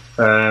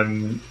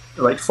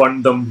 like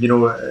fund them. You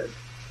know,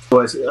 so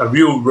it's a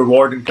real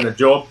rewarding kind of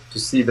job to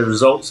see the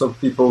results of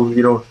people,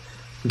 you know,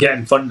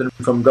 getting funding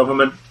from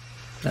government.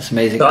 That's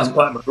amazing. So that's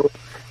part of my role.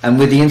 And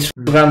with the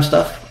Instagram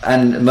stuff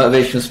and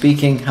motivational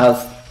speaking, can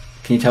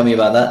you tell me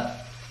about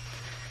that?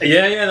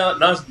 Yeah,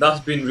 that's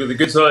been really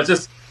good. So it's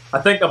just, I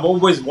think I've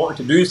always wanted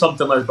to do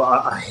something like this,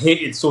 but I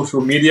hated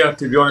social media,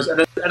 to be honest.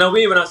 And in a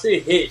way, when I say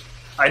hate,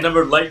 I'd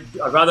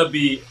rather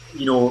be,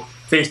 you know,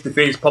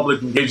 face-to-face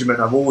public engagement.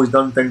 I've always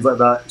done things like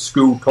that: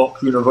 school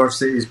talks,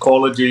 universities,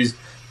 colleges,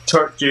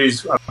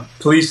 churches,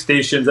 police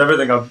stations,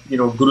 everything. I've, you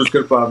know, Guru's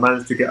Kripa, I've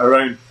managed to get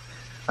around.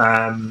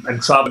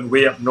 And travelling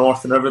way up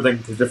north and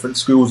everything to different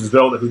schools as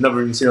well that who've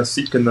never even seen a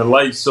Sikh in their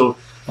lives. So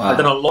I've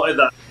done a lot of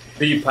that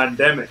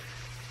pre-pandemic.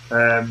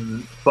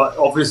 But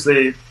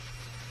obviously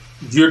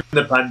during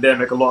the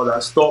pandemic a lot of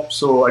that stopped.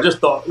 So I just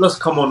thought, let's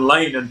come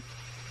online, and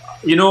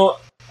you know,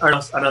 and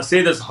I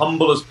say this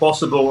humble as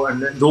possible,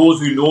 and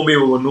those who know me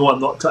will know I'm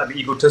not trying to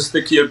be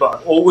egotistic here, but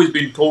I've always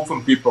been told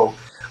from people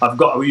I've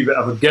got a wee bit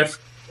of a gift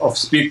of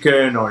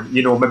speaking, or,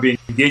 you know, maybe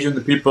engaging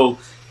with people.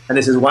 And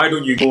they says, why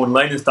don't you go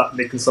online and start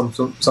making some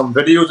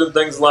videos and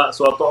things like that?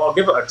 So I thought, I'll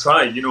give it a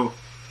try, you know.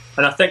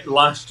 And I think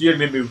last year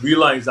made me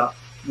realise that,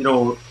 you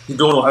know, you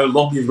don't know how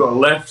long you've got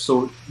left,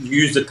 so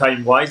use the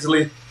time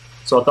wisely.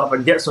 So I thought if I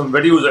can get some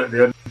videos out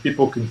there,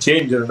 people can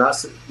change it. And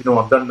that's, you know,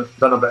 I've done a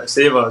bit of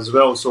Seva as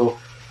well. So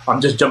I'm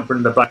just jumping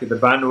in the back of the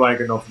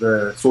bandwagon of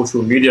the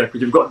social media,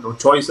 because you've got no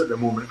choice at the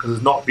moment, because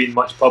there's not been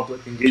much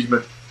public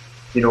engagement,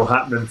 you know,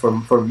 happening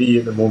for me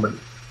at the moment.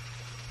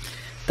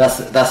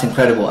 That's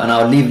incredible, and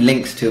I'll leave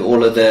links to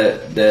all of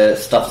the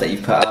stuff that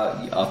you've put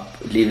out. I'll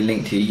leave a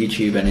link to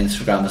YouTube and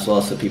Instagram as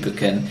well, so people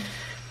can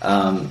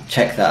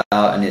check that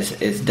out. And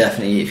it's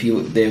definitely, if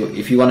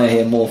you want to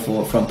hear more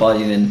from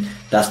Bali, then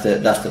that's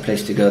the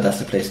place to go. That's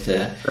the place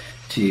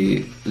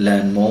to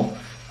learn more.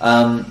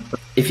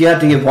 If you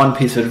had to give one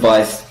piece of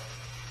advice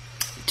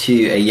to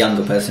a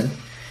younger person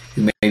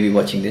who may be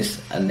watching this,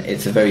 and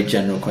it's a very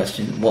general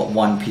question, what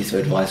one piece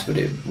of advice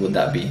would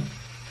that be?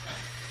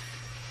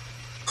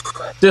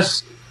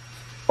 Just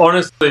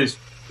honestly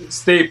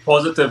stay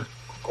positive.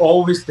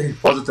 Always stay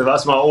positive.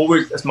 That's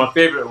my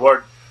favourite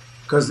word,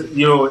 because,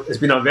 you know, it's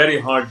been a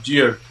very hard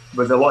year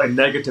with a lot of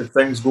negative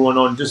things going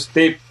on. Just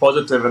stay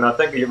positive, and I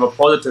think if you have a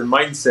positive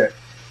mindset,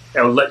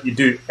 it'll let you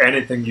do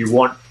anything you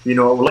want. You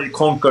know, it will let you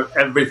conquer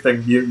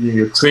everything.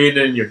 Your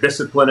training, your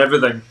discipline,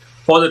 everything.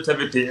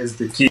 Positivity is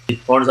the key.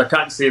 Honestly, I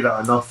can't say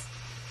that enough.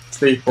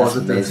 Stay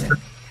positive. That's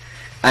amazing.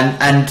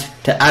 And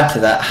to add to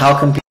that, how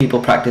can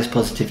people practice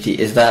positivity?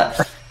 Is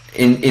that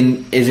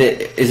is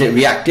it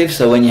reactive?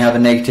 So when you have a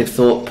negative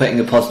thought, putting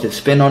a positive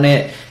spin on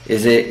it?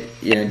 Is it,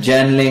 you know,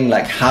 journaling?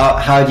 Like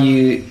how do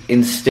you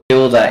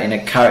instill that in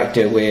a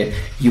character where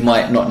you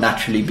might not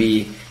naturally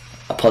be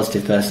a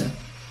positive person?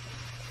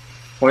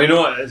 Well, you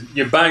know,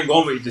 you're bang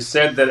on what you just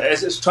said there.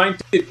 It's trying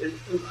to.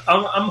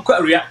 I'm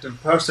quite a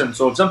reactive person,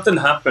 so if something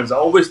happens, I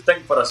always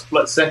think for a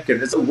split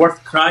second: is it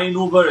worth crying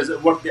over? Is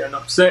it worth getting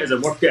upset? Is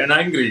it worth getting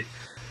angry?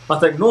 I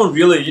think no,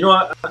 really. You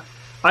know,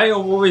 I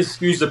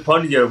always use the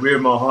pun here: wear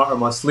my heart on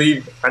my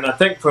sleeve. And I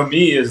think for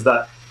me is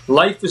that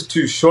life is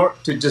too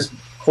short to just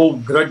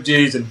hold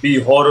grudges and be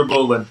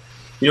horrible. And,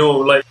 you know,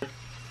 like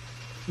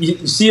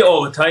you see it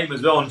all the time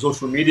as well on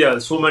social media.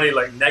 There's so many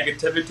like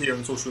negativity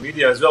on social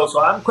media as well.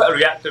 So I'm quite a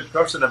reactive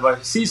person. If I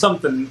see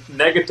something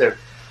negative,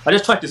 I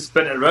just try to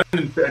spin it around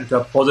and put it into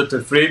a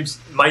positive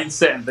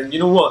mindset and think, you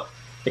know what,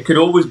 it could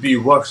always be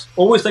worse.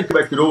 Always think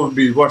about it could always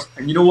be worse.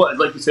 And you know what,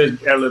 like you said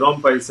earlier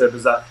on, Pai said,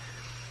 is that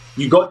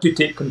you got to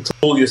take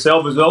control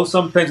yourself as well.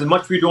 Sometimes, as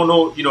much as we don't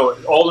know, you know,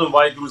 all in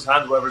Waheguru's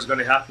hands, whatever's going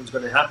to happen is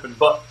going to happen.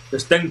 But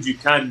there's things you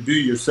can do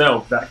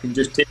yourself that can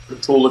just take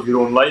control of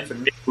your own life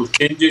and make those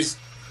changes.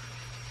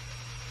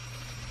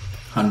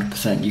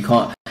 100%.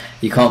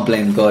 You can't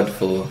blame God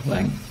for,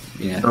 like,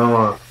 you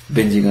know,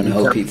 binging on a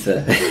whole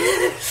pizza.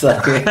 So,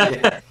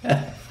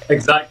 yeah.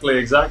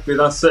 Exactly.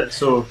 That's it.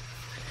 So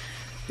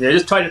yeah,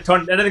 just try to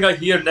turn anything I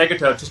hear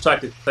negative. Just try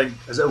to think: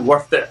 is it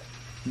worth it?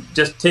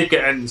 Just take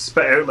it and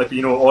spit it out like,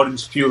 you know,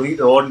 orange peel. Eat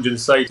the orange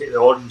inside, take the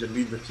orange and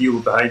leave the peel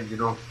behind. You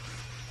know.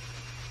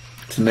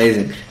 It's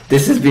amazing.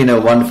 This has been a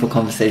wonderful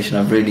conversation.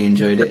 I've really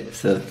enjoyed it.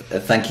 So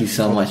thank you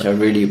so much. I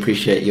really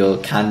appreciate your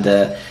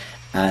candor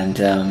and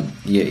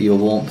your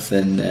warmth,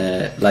 and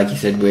like you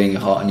said, wearing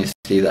your heart on your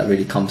sleeve, that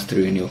really comes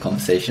through in your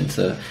conversation.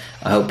 So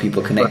I hope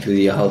people connect with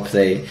you. I hope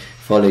they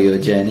follow your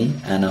journey,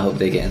 and I hope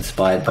they get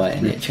inspired by it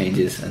and it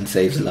changes and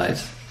saves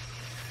lives.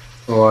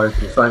 All right,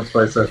 thanks,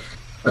 Faisal.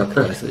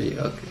 Okay.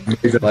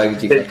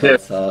 Take care.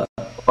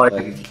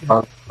 Bye.